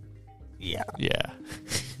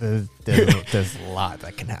 There's a lot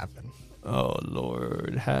that can happen. Oh,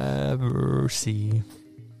 Lord, have mercy.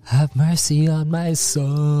 Have mercy on my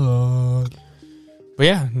soul. But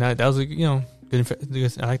yeah, that was good.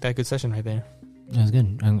 I like that good session right there. That was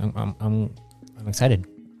good. I'm excited.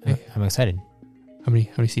 Hey. I'm excited. How many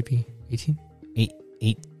CP? 18?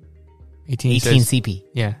 18 says, CP.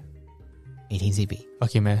 Yeah. 18 CP.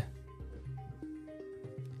 Okay, man.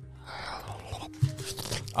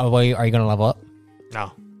 Oh, well, are you gonna level up?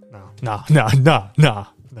 No.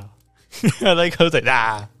 I like I was like,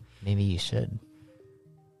 nah. Maybe you should.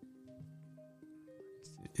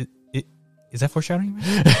 Is that foreshadowing?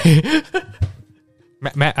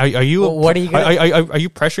 Matt, are you? What are you gonna- are you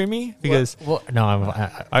pressuring me? Because no, I'm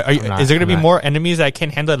not, is there gonna be I'm not. more enemies that I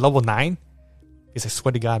can't handle at level 9? Because I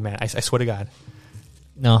swear to God, man, I swear to God.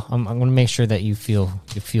 No, I'm gonna make sure that you feel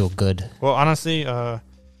good, Well, honestly,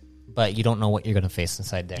 but you don't know what you're gonna face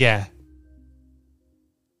inside there. yeah.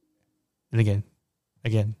 And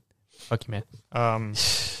again, fuck you, man.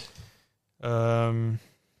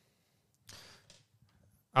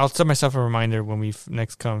 I'll set myself a reminder when we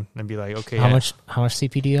next come and be like, okay. How much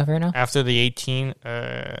CP do you have right now? After the 18,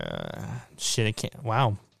 shit, I can't.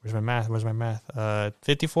 Wow, where's my math?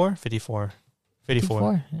 54. 54.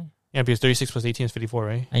 Yeah, because 36 plus 18 is 54,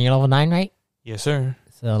 right? And you're level 9, right? Yes, sir.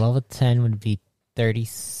 So level 10 would be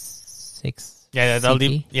 36. Yeah, that'll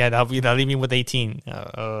CP? leave me with 18.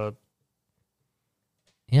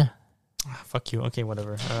 Yeah. Fuck you. Okay,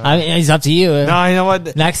 whatever. I mean, it's up to you. No, you know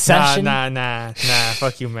what? Next session. Nah.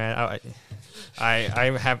 Fuck you, man.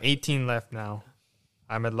 I have 18 left now.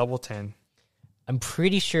 I'm at level 10. I'm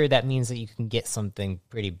pretty sure that means that you can get something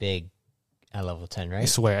pretty big at level 10, right? I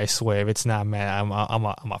swear. If it's not, man, I'm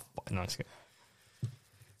a. No, I'm just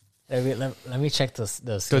kidding. Let me check those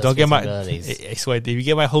skills. Don't get my. abilities. I swear, if you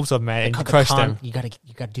get my hopes up, man, and you crush them. You gotta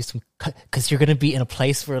do some, because you're gonna be in a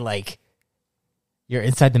place where like you're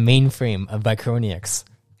inside the mainframe of Vicroniacs.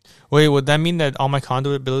 Wait, would that mean that all my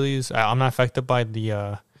conduit abilities, I'm not affected by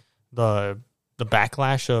the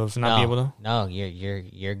backlash of not being able to? No,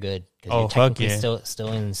 you're good. Oh, you're fuck technically yeah.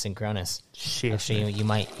 still in Synchronous. Shit. Actually, you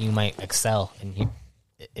might excel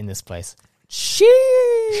in this place. Shit.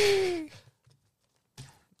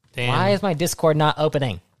 Damn. Why is my Discord not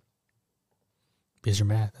opening? Because you're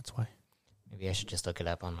mad. That's why. Maybe I should just look it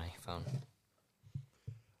up on my phone.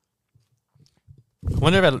 I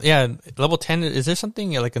wonder about level 10. Is there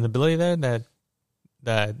something like an ability there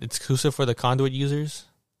that it's exclusive for the conduit users?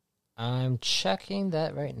 I'm checking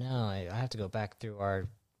that right now. I have to go back through our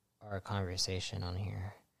conversation on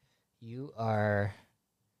here. You are.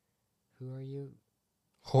 Who are you?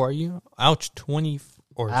 Who are you? Ouch, 20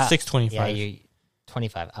 or 625. Yeah, you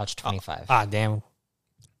 25. Ouch, 25. Damn.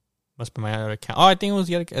 Must be my other account. Oh, I think it was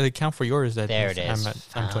the other account for yours. There it is.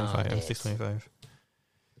 I'm 25. I'm It. 625.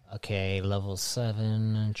 Okay, level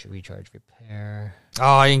 7. Recharge repair. Oh,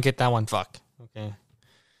 I didn't get that one. Fuck. Okay.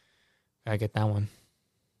 Gotta get that one.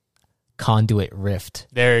 Conduit Rift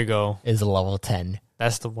There you go. is a level 10.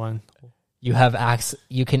 That's the one. You have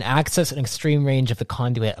you can access an extreme range of the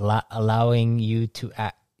conduit, allowing you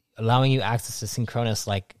access to Synchronous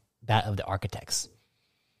like that of the Architects.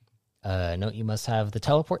 Note you must have the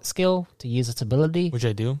teleport skill to use its ability. Which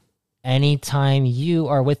I do. Anytime you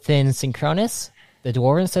are within Synchronous, the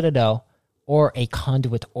Dwarven Citadel, or a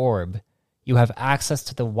conduit orb, you have access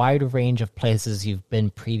to the wide range of places you've been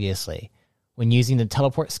previously. When using the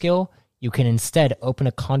teleport skill, you can instead open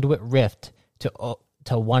a conduit rift to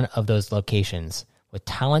one of those locations. With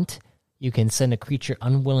talent, you can send a creature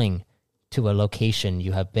unwilling to a location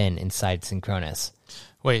you have been inside Synchronous.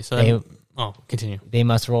 Wait, so continue. They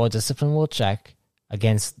must roll a discipline will check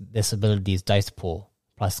against this ability's dice pool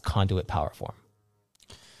plus conduit power form.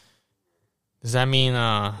 Does that mean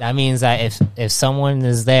That means that if someone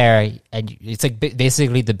is there, and it's like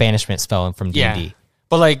basically the banishment spell from D&D. Yeah.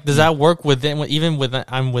 But like, does that work within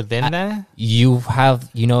I'm within that? You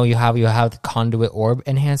have the conduit orb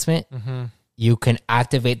enhancement. Mm-hmm. You can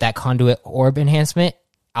activate that conduit orb enhancement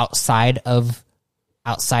outside of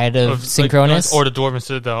Synchronous, or the Dwarven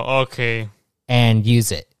Citadel. Okay, and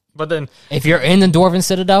use it. but then If you're in the Dwarven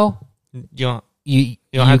Citadel, you you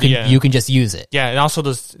have can you can just use it. and also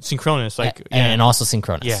the Synchronous, And also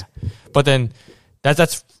Synchronous. yeah. But then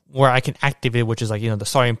that's where I can activate it, which is like the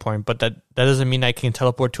starting point. But that doesn't mean I can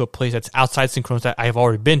teleport to a place that's outside Synchronous that I've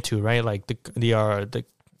already been to, right? Like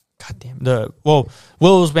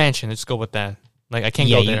Willow's Mansion. Let's go with that. Like I can't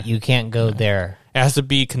go there. You can't go there. It has to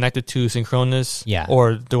be connected to Synchronous,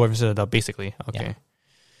 or the Dwarven Citadel, basically. Okay. Yeah.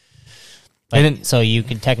 But, and then, so you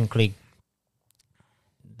can technically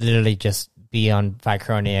literally just be on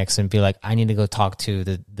Vicroniacs and be like, I need to go talk to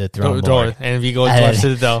the throne lord. And if you go to our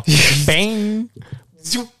Citadel, bang,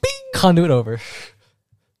 conduit over.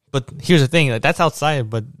 But here's the thing, like that's outside,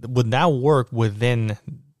 but would that work within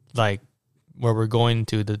like where we're going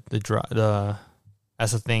to the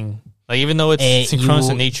that's the thing. Like even though it's synchronous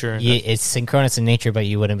in nature. Yeah, it's synchronous in nature, but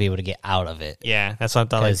you wouldn't be able to get out of it. Yeah, that's what I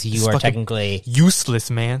thought. Because you are technically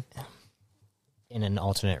useless, man. In an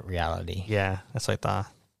alternate reality. Yeah, that's what I thought.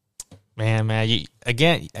 Man, I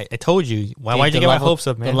told you. Why'd you get my hopes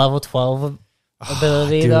up, man? The level 12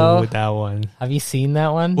 ability, though. That one. Have you seen that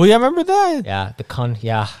one? Well, yeah, I remember that. Yeah,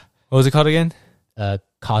 What was it called again?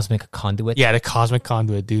 Cosmic Conduit. Yeah, the Cosmic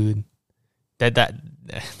Conduit, dude. That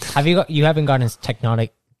You haven't gotten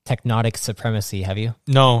tectonic supremacy, have you?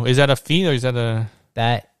 No, is that a feat or is that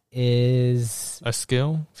That is a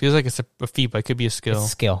skill? Feels like it's a feat, but it could be a skill.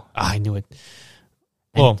 skill. I knew it.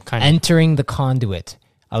 Well, kind of. Entering the conduit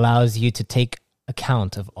allows you to take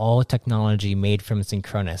account of all technology made from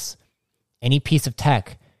Synchronous. Any piece of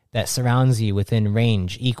tech that surrounds you within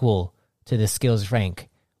range equal to the skill's rank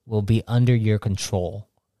will be under your control.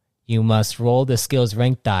 You must roll the skill's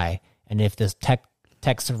rank die, and if the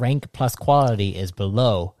tech's rank plus quality is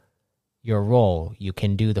below your roll, you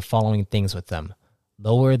can do the following things with them.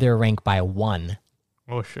 Lower their rank by 1.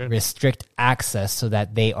 Oh, shit. Restrict access so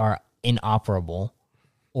that they are inoperable,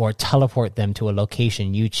 or teleport them to a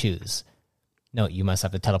location you choose. Note, you must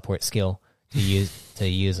have the teleport skill to use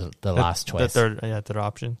the last choice. The third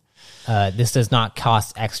option. This does not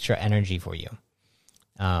cost extra energy for you.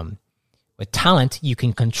 With talent, you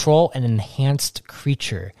can control an enhanced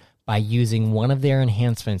creature by using one of their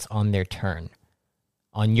enhancements on their turn.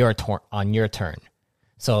 On your turn.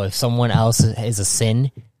 So if someone else is a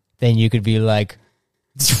sin, then you could be like,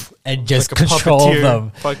 and just like control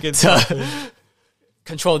them. Fucking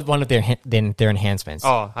Control one of their enhancements.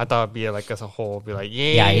 Oh, I thought it'd be like as a whole, be like,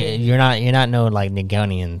 yeah. Yeah, you're not no like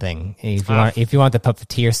Nigonian thing. If you want the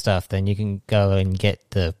puppeteer stuff, then you can go and get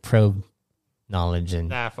the pro knowledge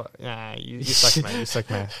and you suck, man. You suck,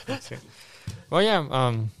 man. Well,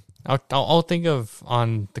 yeah. I'll think of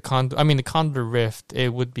on the the Conduit Rift.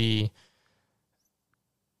 It would be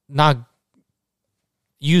not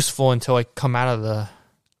useful until I come out of the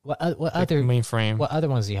other mainframe. What other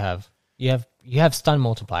ones do you have? You have stun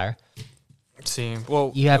multiplier. Let's see.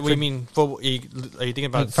 Well, you have. What do you mean? Are you thinking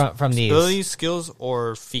about from these abilities, skills,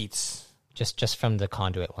 or feats? Just from the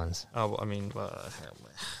conduit ones. Oh, I mean,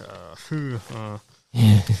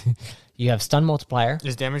 you have stun multiplier.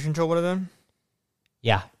 Is damage control one of them?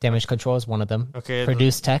 Yeah, damage control is one of them. Okay.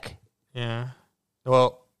 Produce tech. Yeah.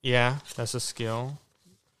 Well, yeah, that's a skill.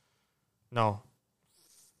 No.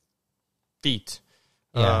 Feat.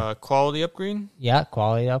 Yeah. Quality upgrade. Yeah,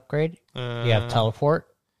 quality upgrade. You have teleport.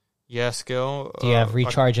 Yeah, skill. Do you have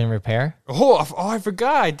recharge and repair? I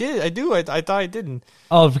forgot. I did. I do. I thought I didn't.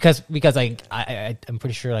 Oh, because I'm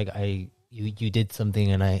pretty sure like you did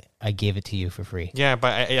something and I gave it to you for free. Yeah,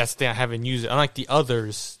 but that's the thing. I haven't used it. Unlike the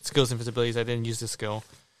others, skills and visibilities, I didn't use this skill.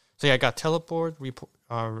 So yeah, I got teleport,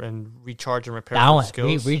 and recharge and repair. That one,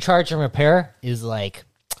 skills. Recharge and repair is like.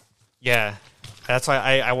 Yeah, that's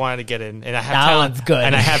why I wanted to get it, and I have that talent. One's good,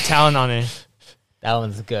 and I have talent on it. That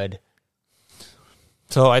one's good.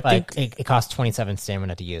 So I think it costs 27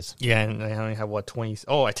 stamina to use. Yeah, and I only have 20.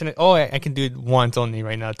 I can do it once only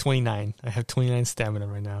right now. 29. I have 29 stamina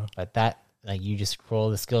right now. But that you just roll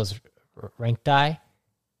the skills rank die,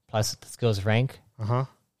 plus the skills rank,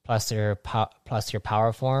 plus your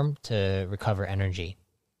power form to recover energy.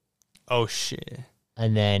 Oh shit!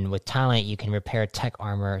 And then with talent, you can repair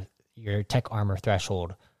your tech armor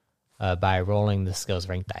threshold. By rolling the skills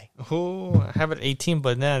rank die. Oh, I have it 18,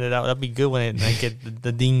 but that'd be good when I get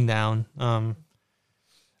the ding down.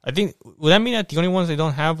 I think would that mean that the only ones they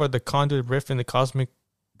don't have are the Conduit Rift and the Cosmic,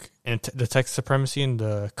 and the Tech Supremacy and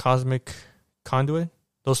the Cosmic Conduit?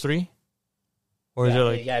 Those three, or is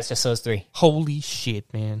it it's just those three. Holy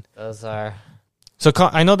shit, man! Those are. So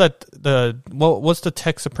I know that what's the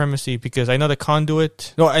Tech Supremacy, because I know the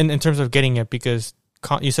Conduit. No, in terms of getting it, because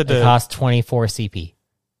you said it costs 24 CP.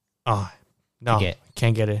 Oh, no,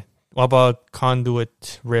 can't get it. What about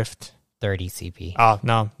Conduit Rift? 30 CP. Oh,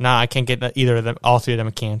 no, I can't get either of them. All three of them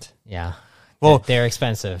I can't. Yeah. Well, they're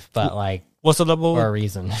expensive, but what's the level for a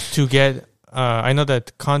reason to get? I know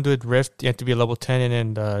that Conduit Rift, you have to be a level 10,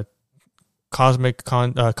 and then Cosmic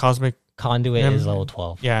Conduit is level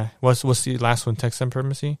 12. Yeah. What's the last one? Tech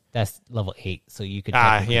Supremacy? That's level 8, so you could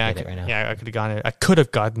get it right now. Yeah, I could have gotten it. I could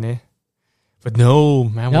have gotten it. But no,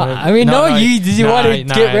 man. You want to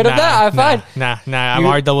get rid of that? Fine. Nah. I'm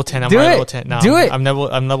already level 10. Level 10. No, do it. I'm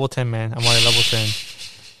level 10, man. I'm already level 10.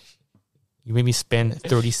 You made me spend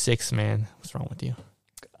 36, man. What's wrong with you?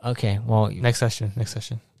 Okay, well. Next session.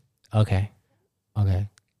 Okay.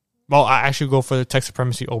 Well, I actually go for the Tech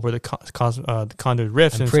Supremacy over the Conduit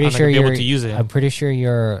Rift. I'm pretty sure you're able to use it. I'm pretty sure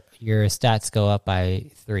your stats go up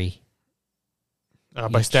by 3. By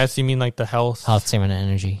stats, you mean like the health, stamina,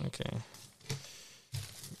 energy. Okay.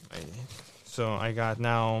 So I got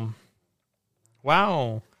now.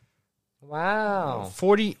 Wow.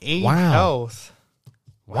 48 health.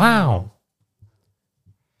 Wow.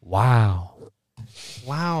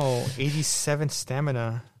 87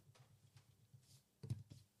 stamina.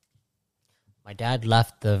 My dad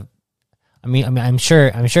left I'm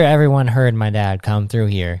sure everyone heard my dad come through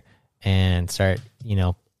here and start,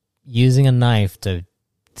 using a knife to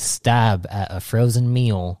stab at a frozen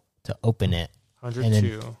meal to open it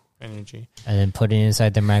 102 energy. and then put it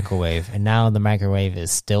inside the microwave. And now the microwave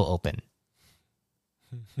is still open.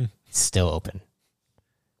 Still open.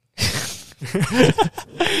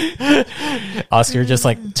 Oscar just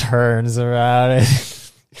like turns around.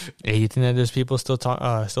 Hey, you think that there's people still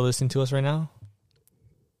listening to us right now?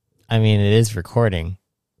 I mean, it is recording.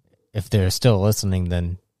 If they're still listening,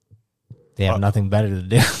 then they have nothing better to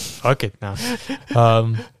do. Fuck it now.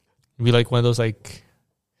 Be like one of those like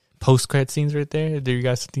post credit scenes right there. Do you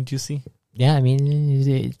guys think juicy? Yeah, I mean,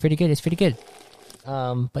 it's pretty good. It's pretty good.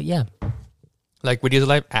 But yeah. Like videos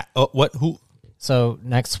live. What? Who? So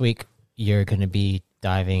next week you're going to be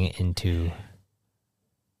diving into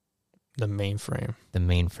The mainframe. the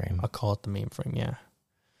mainframe. I'll call it the mainframe. Yeah.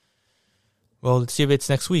 Well, let's see if it's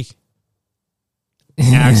next week.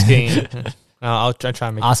 Nah, I'm just kidding. I'll try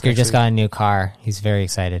and make. Oscar just got a new car. He's very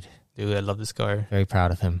excited. Dude, I love this car. Very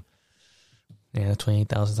proud of him. Yeah,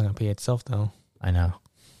 28,000 is not gonna pay itself though. I know.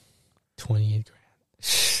 28 grand.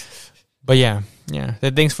 But yeah.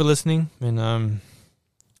 Thanks for listening. And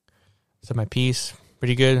said my piece.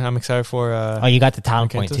 Pretty good. I'm excited for. Oh, you got the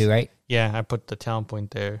talent point too, right? Yeah, I put the talent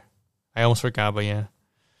point there. I almost forgot, but yeah.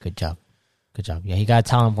 Good job. Yeah, he got a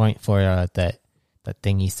talent point for that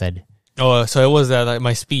thing he said. Oh, so it was that like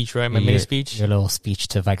my speech, right? My mini speech. Your little speech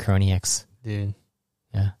to Vicroniacs. Dude.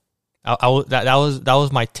 Yeah. That was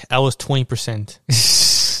 20%.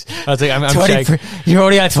 I was like, I'm 20 you're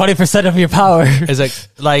only at 20% of your power. It's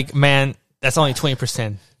like man, that's only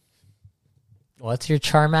 20%. What's your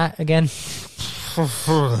charm at again?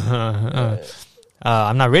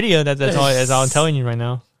 I'm not ready yet. That's all I'm telling you right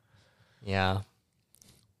now. Yeah.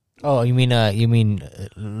 Oh, you mean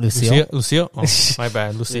Lucille? Lucille? Oh, my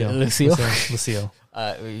bad. Lucille. Lucille.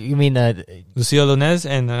 You mean Lucille Lonez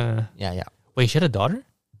and yeah. Wait, she had a daughter?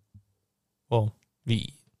 Well,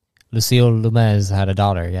 Lucille Lumez had a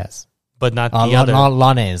daughter, yes. But not the other.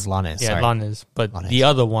 Lanez. Yeah, sorry. Lanez. But Lanez. The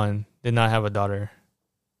other one did not have a daughter.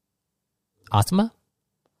 Asma?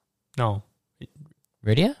 No.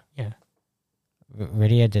 Rydia? Yeah.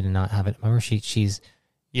 Rydia did not have it. Remember, she's...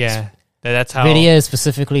 Yeah. That's how... Rydia is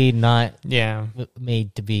specifically not yeah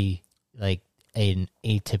made to be like an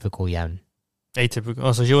atypical yen. Atypical.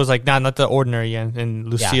 Oh, so she was like not the ordinary yen. And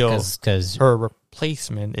Lucille, because her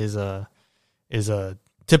replacement is a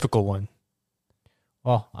typical one.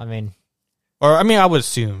 Well, I mean, I would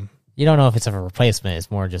assume. You don't know if it's a replacement.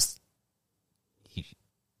 It's more just.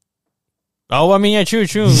 Oh, I mean, yeah, true.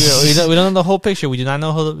 we don't know the whole picture. We do not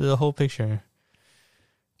know the whole picture.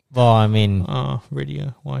 Well, I mean,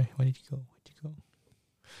 Rydia, why did you go?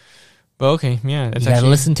 But okay, yeah, you gotta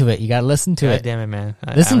listen to it. God damn it, man!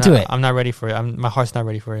 Listen to it. I'm not ready for it. My heart's not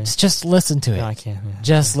ready for it. Just listen to it. No, I can't. Man.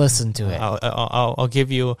 Just listen to it. I'll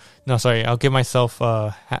give you. No, sorry. I'll give myself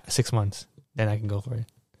 6 months. Then I can go for it.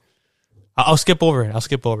 I'll skip over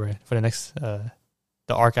it. For the next the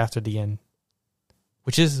arc after the end,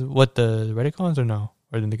 which is what the Redicons or no,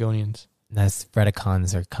 or the Negonians. That's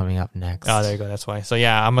Redicons are coming up next. Oh, there you go. That's why. So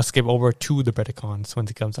yeah, I'm gonna skip over to the Redicons when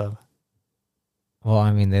it comes up. Well,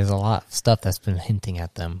 I mean, there's a lot of stuff that's been hinting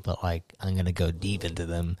at them, but like I'm gonna go deep into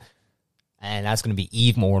them, and that's gonna be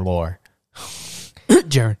Eve More lore.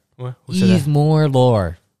 Jared, what? Eve More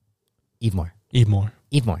lore. Eve More.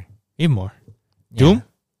 Doom.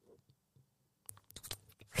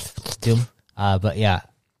 Doom. But yeah.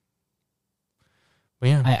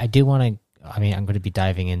 Well, yeah. I do want to. I mean, I'm going to be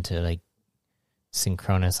diving into like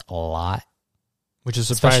Synchronous a lot, Which is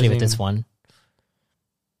surprising. especially with this one.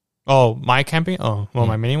 Oh, my campaign? Oh, well, Yeah.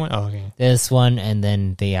 my mini one? Oh, okay. This one, and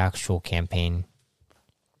then the actual campaign.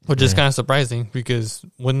 Which is kind of surprising because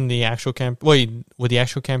would the actual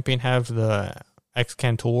campaign have the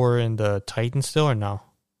X-Cantor and the Titan still or no?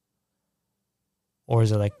 Or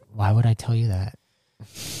is it like... Why would I tell you that?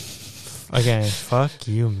 Again, fuck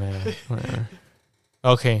you, man. Whatever.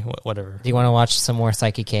 Okay, whatever. Do you want to watch some more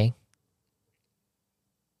Psyche K?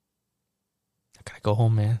 I gotta go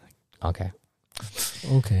home, man. Okay.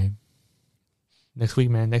 Next week,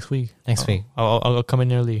 man. Next week. I'll I'll come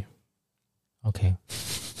in early. Okay.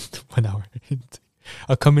 1 hour.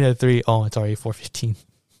 I'll come in at 3. Oh, it's already 4:15.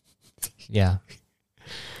 Yeah.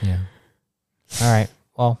 All right.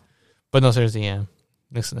 Well, But no, seriously, yeah.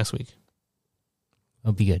 Next week.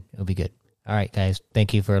 it'll be good. All right, guys.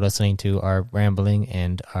 Thank you for listening to our rambling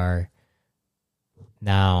and our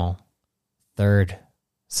now third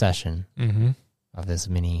session of this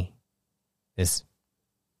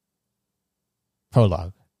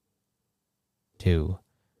prologue to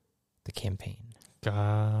the campaign.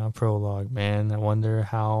 God, prologue, man. I wonder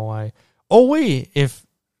how I... Oh, wait. If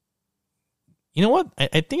You know what?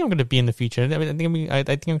 I think I'm gonna be in the future. I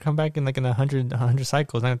think I'm come back in like in 100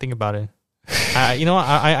 cycles. I don't think about it. You know what?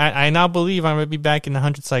 I now believe I'm gonna be back in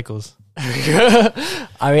 100 cycles.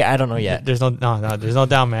 I mean, I don't know yet. There's no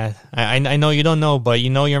doubt, man. I know you don't know, but you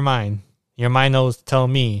know your mind. Your mind knows to tell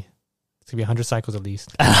me it's gonna be 100 cycles at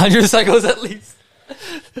least. 100 cycles at least.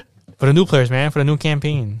 For the new players, man. For the new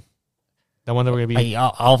campaign. The one that we're gonna be.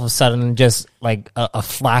 Like, all of a sudden, just like a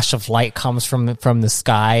flash of light comes from the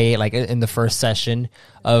sky, like in the first session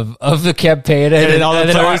of the campaign, and then all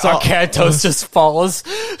the players, Arcantos just falls.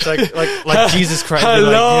 It's like Jesus Christ.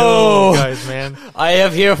 Hello, like, guys, man. I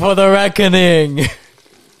am here for the reckoning.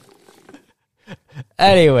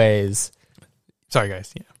 Anyways, sorry,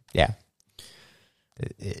 guys. Yeah.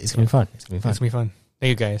 It's gonna be fun. It's gonna be fun. Thank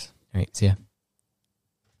you, guys. All right, see ya.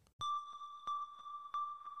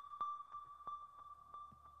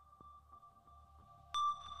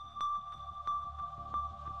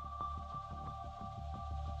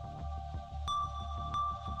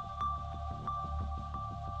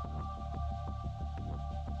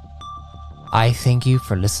 I thank you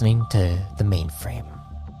for listening to the Mainframe.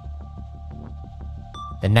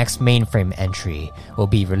 The next Mainframe entry will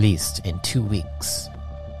be released in 2 weeks.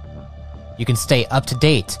 You can stay up to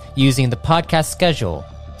date using the podcast schedule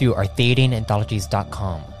through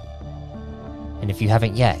arthadiananthologies.com. And if you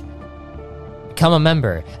haven't yet, become a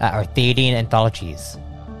member at Arthadian Anthologies,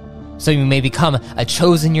 so you may become a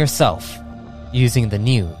chosen yourself using the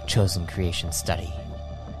new Chosen Creation Study.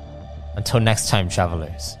 Until next time,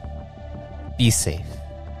 travelers. Be safe.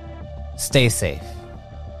 Stay safe.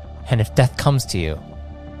 And if death comes to you,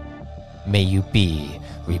 may you be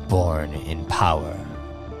reborn in power.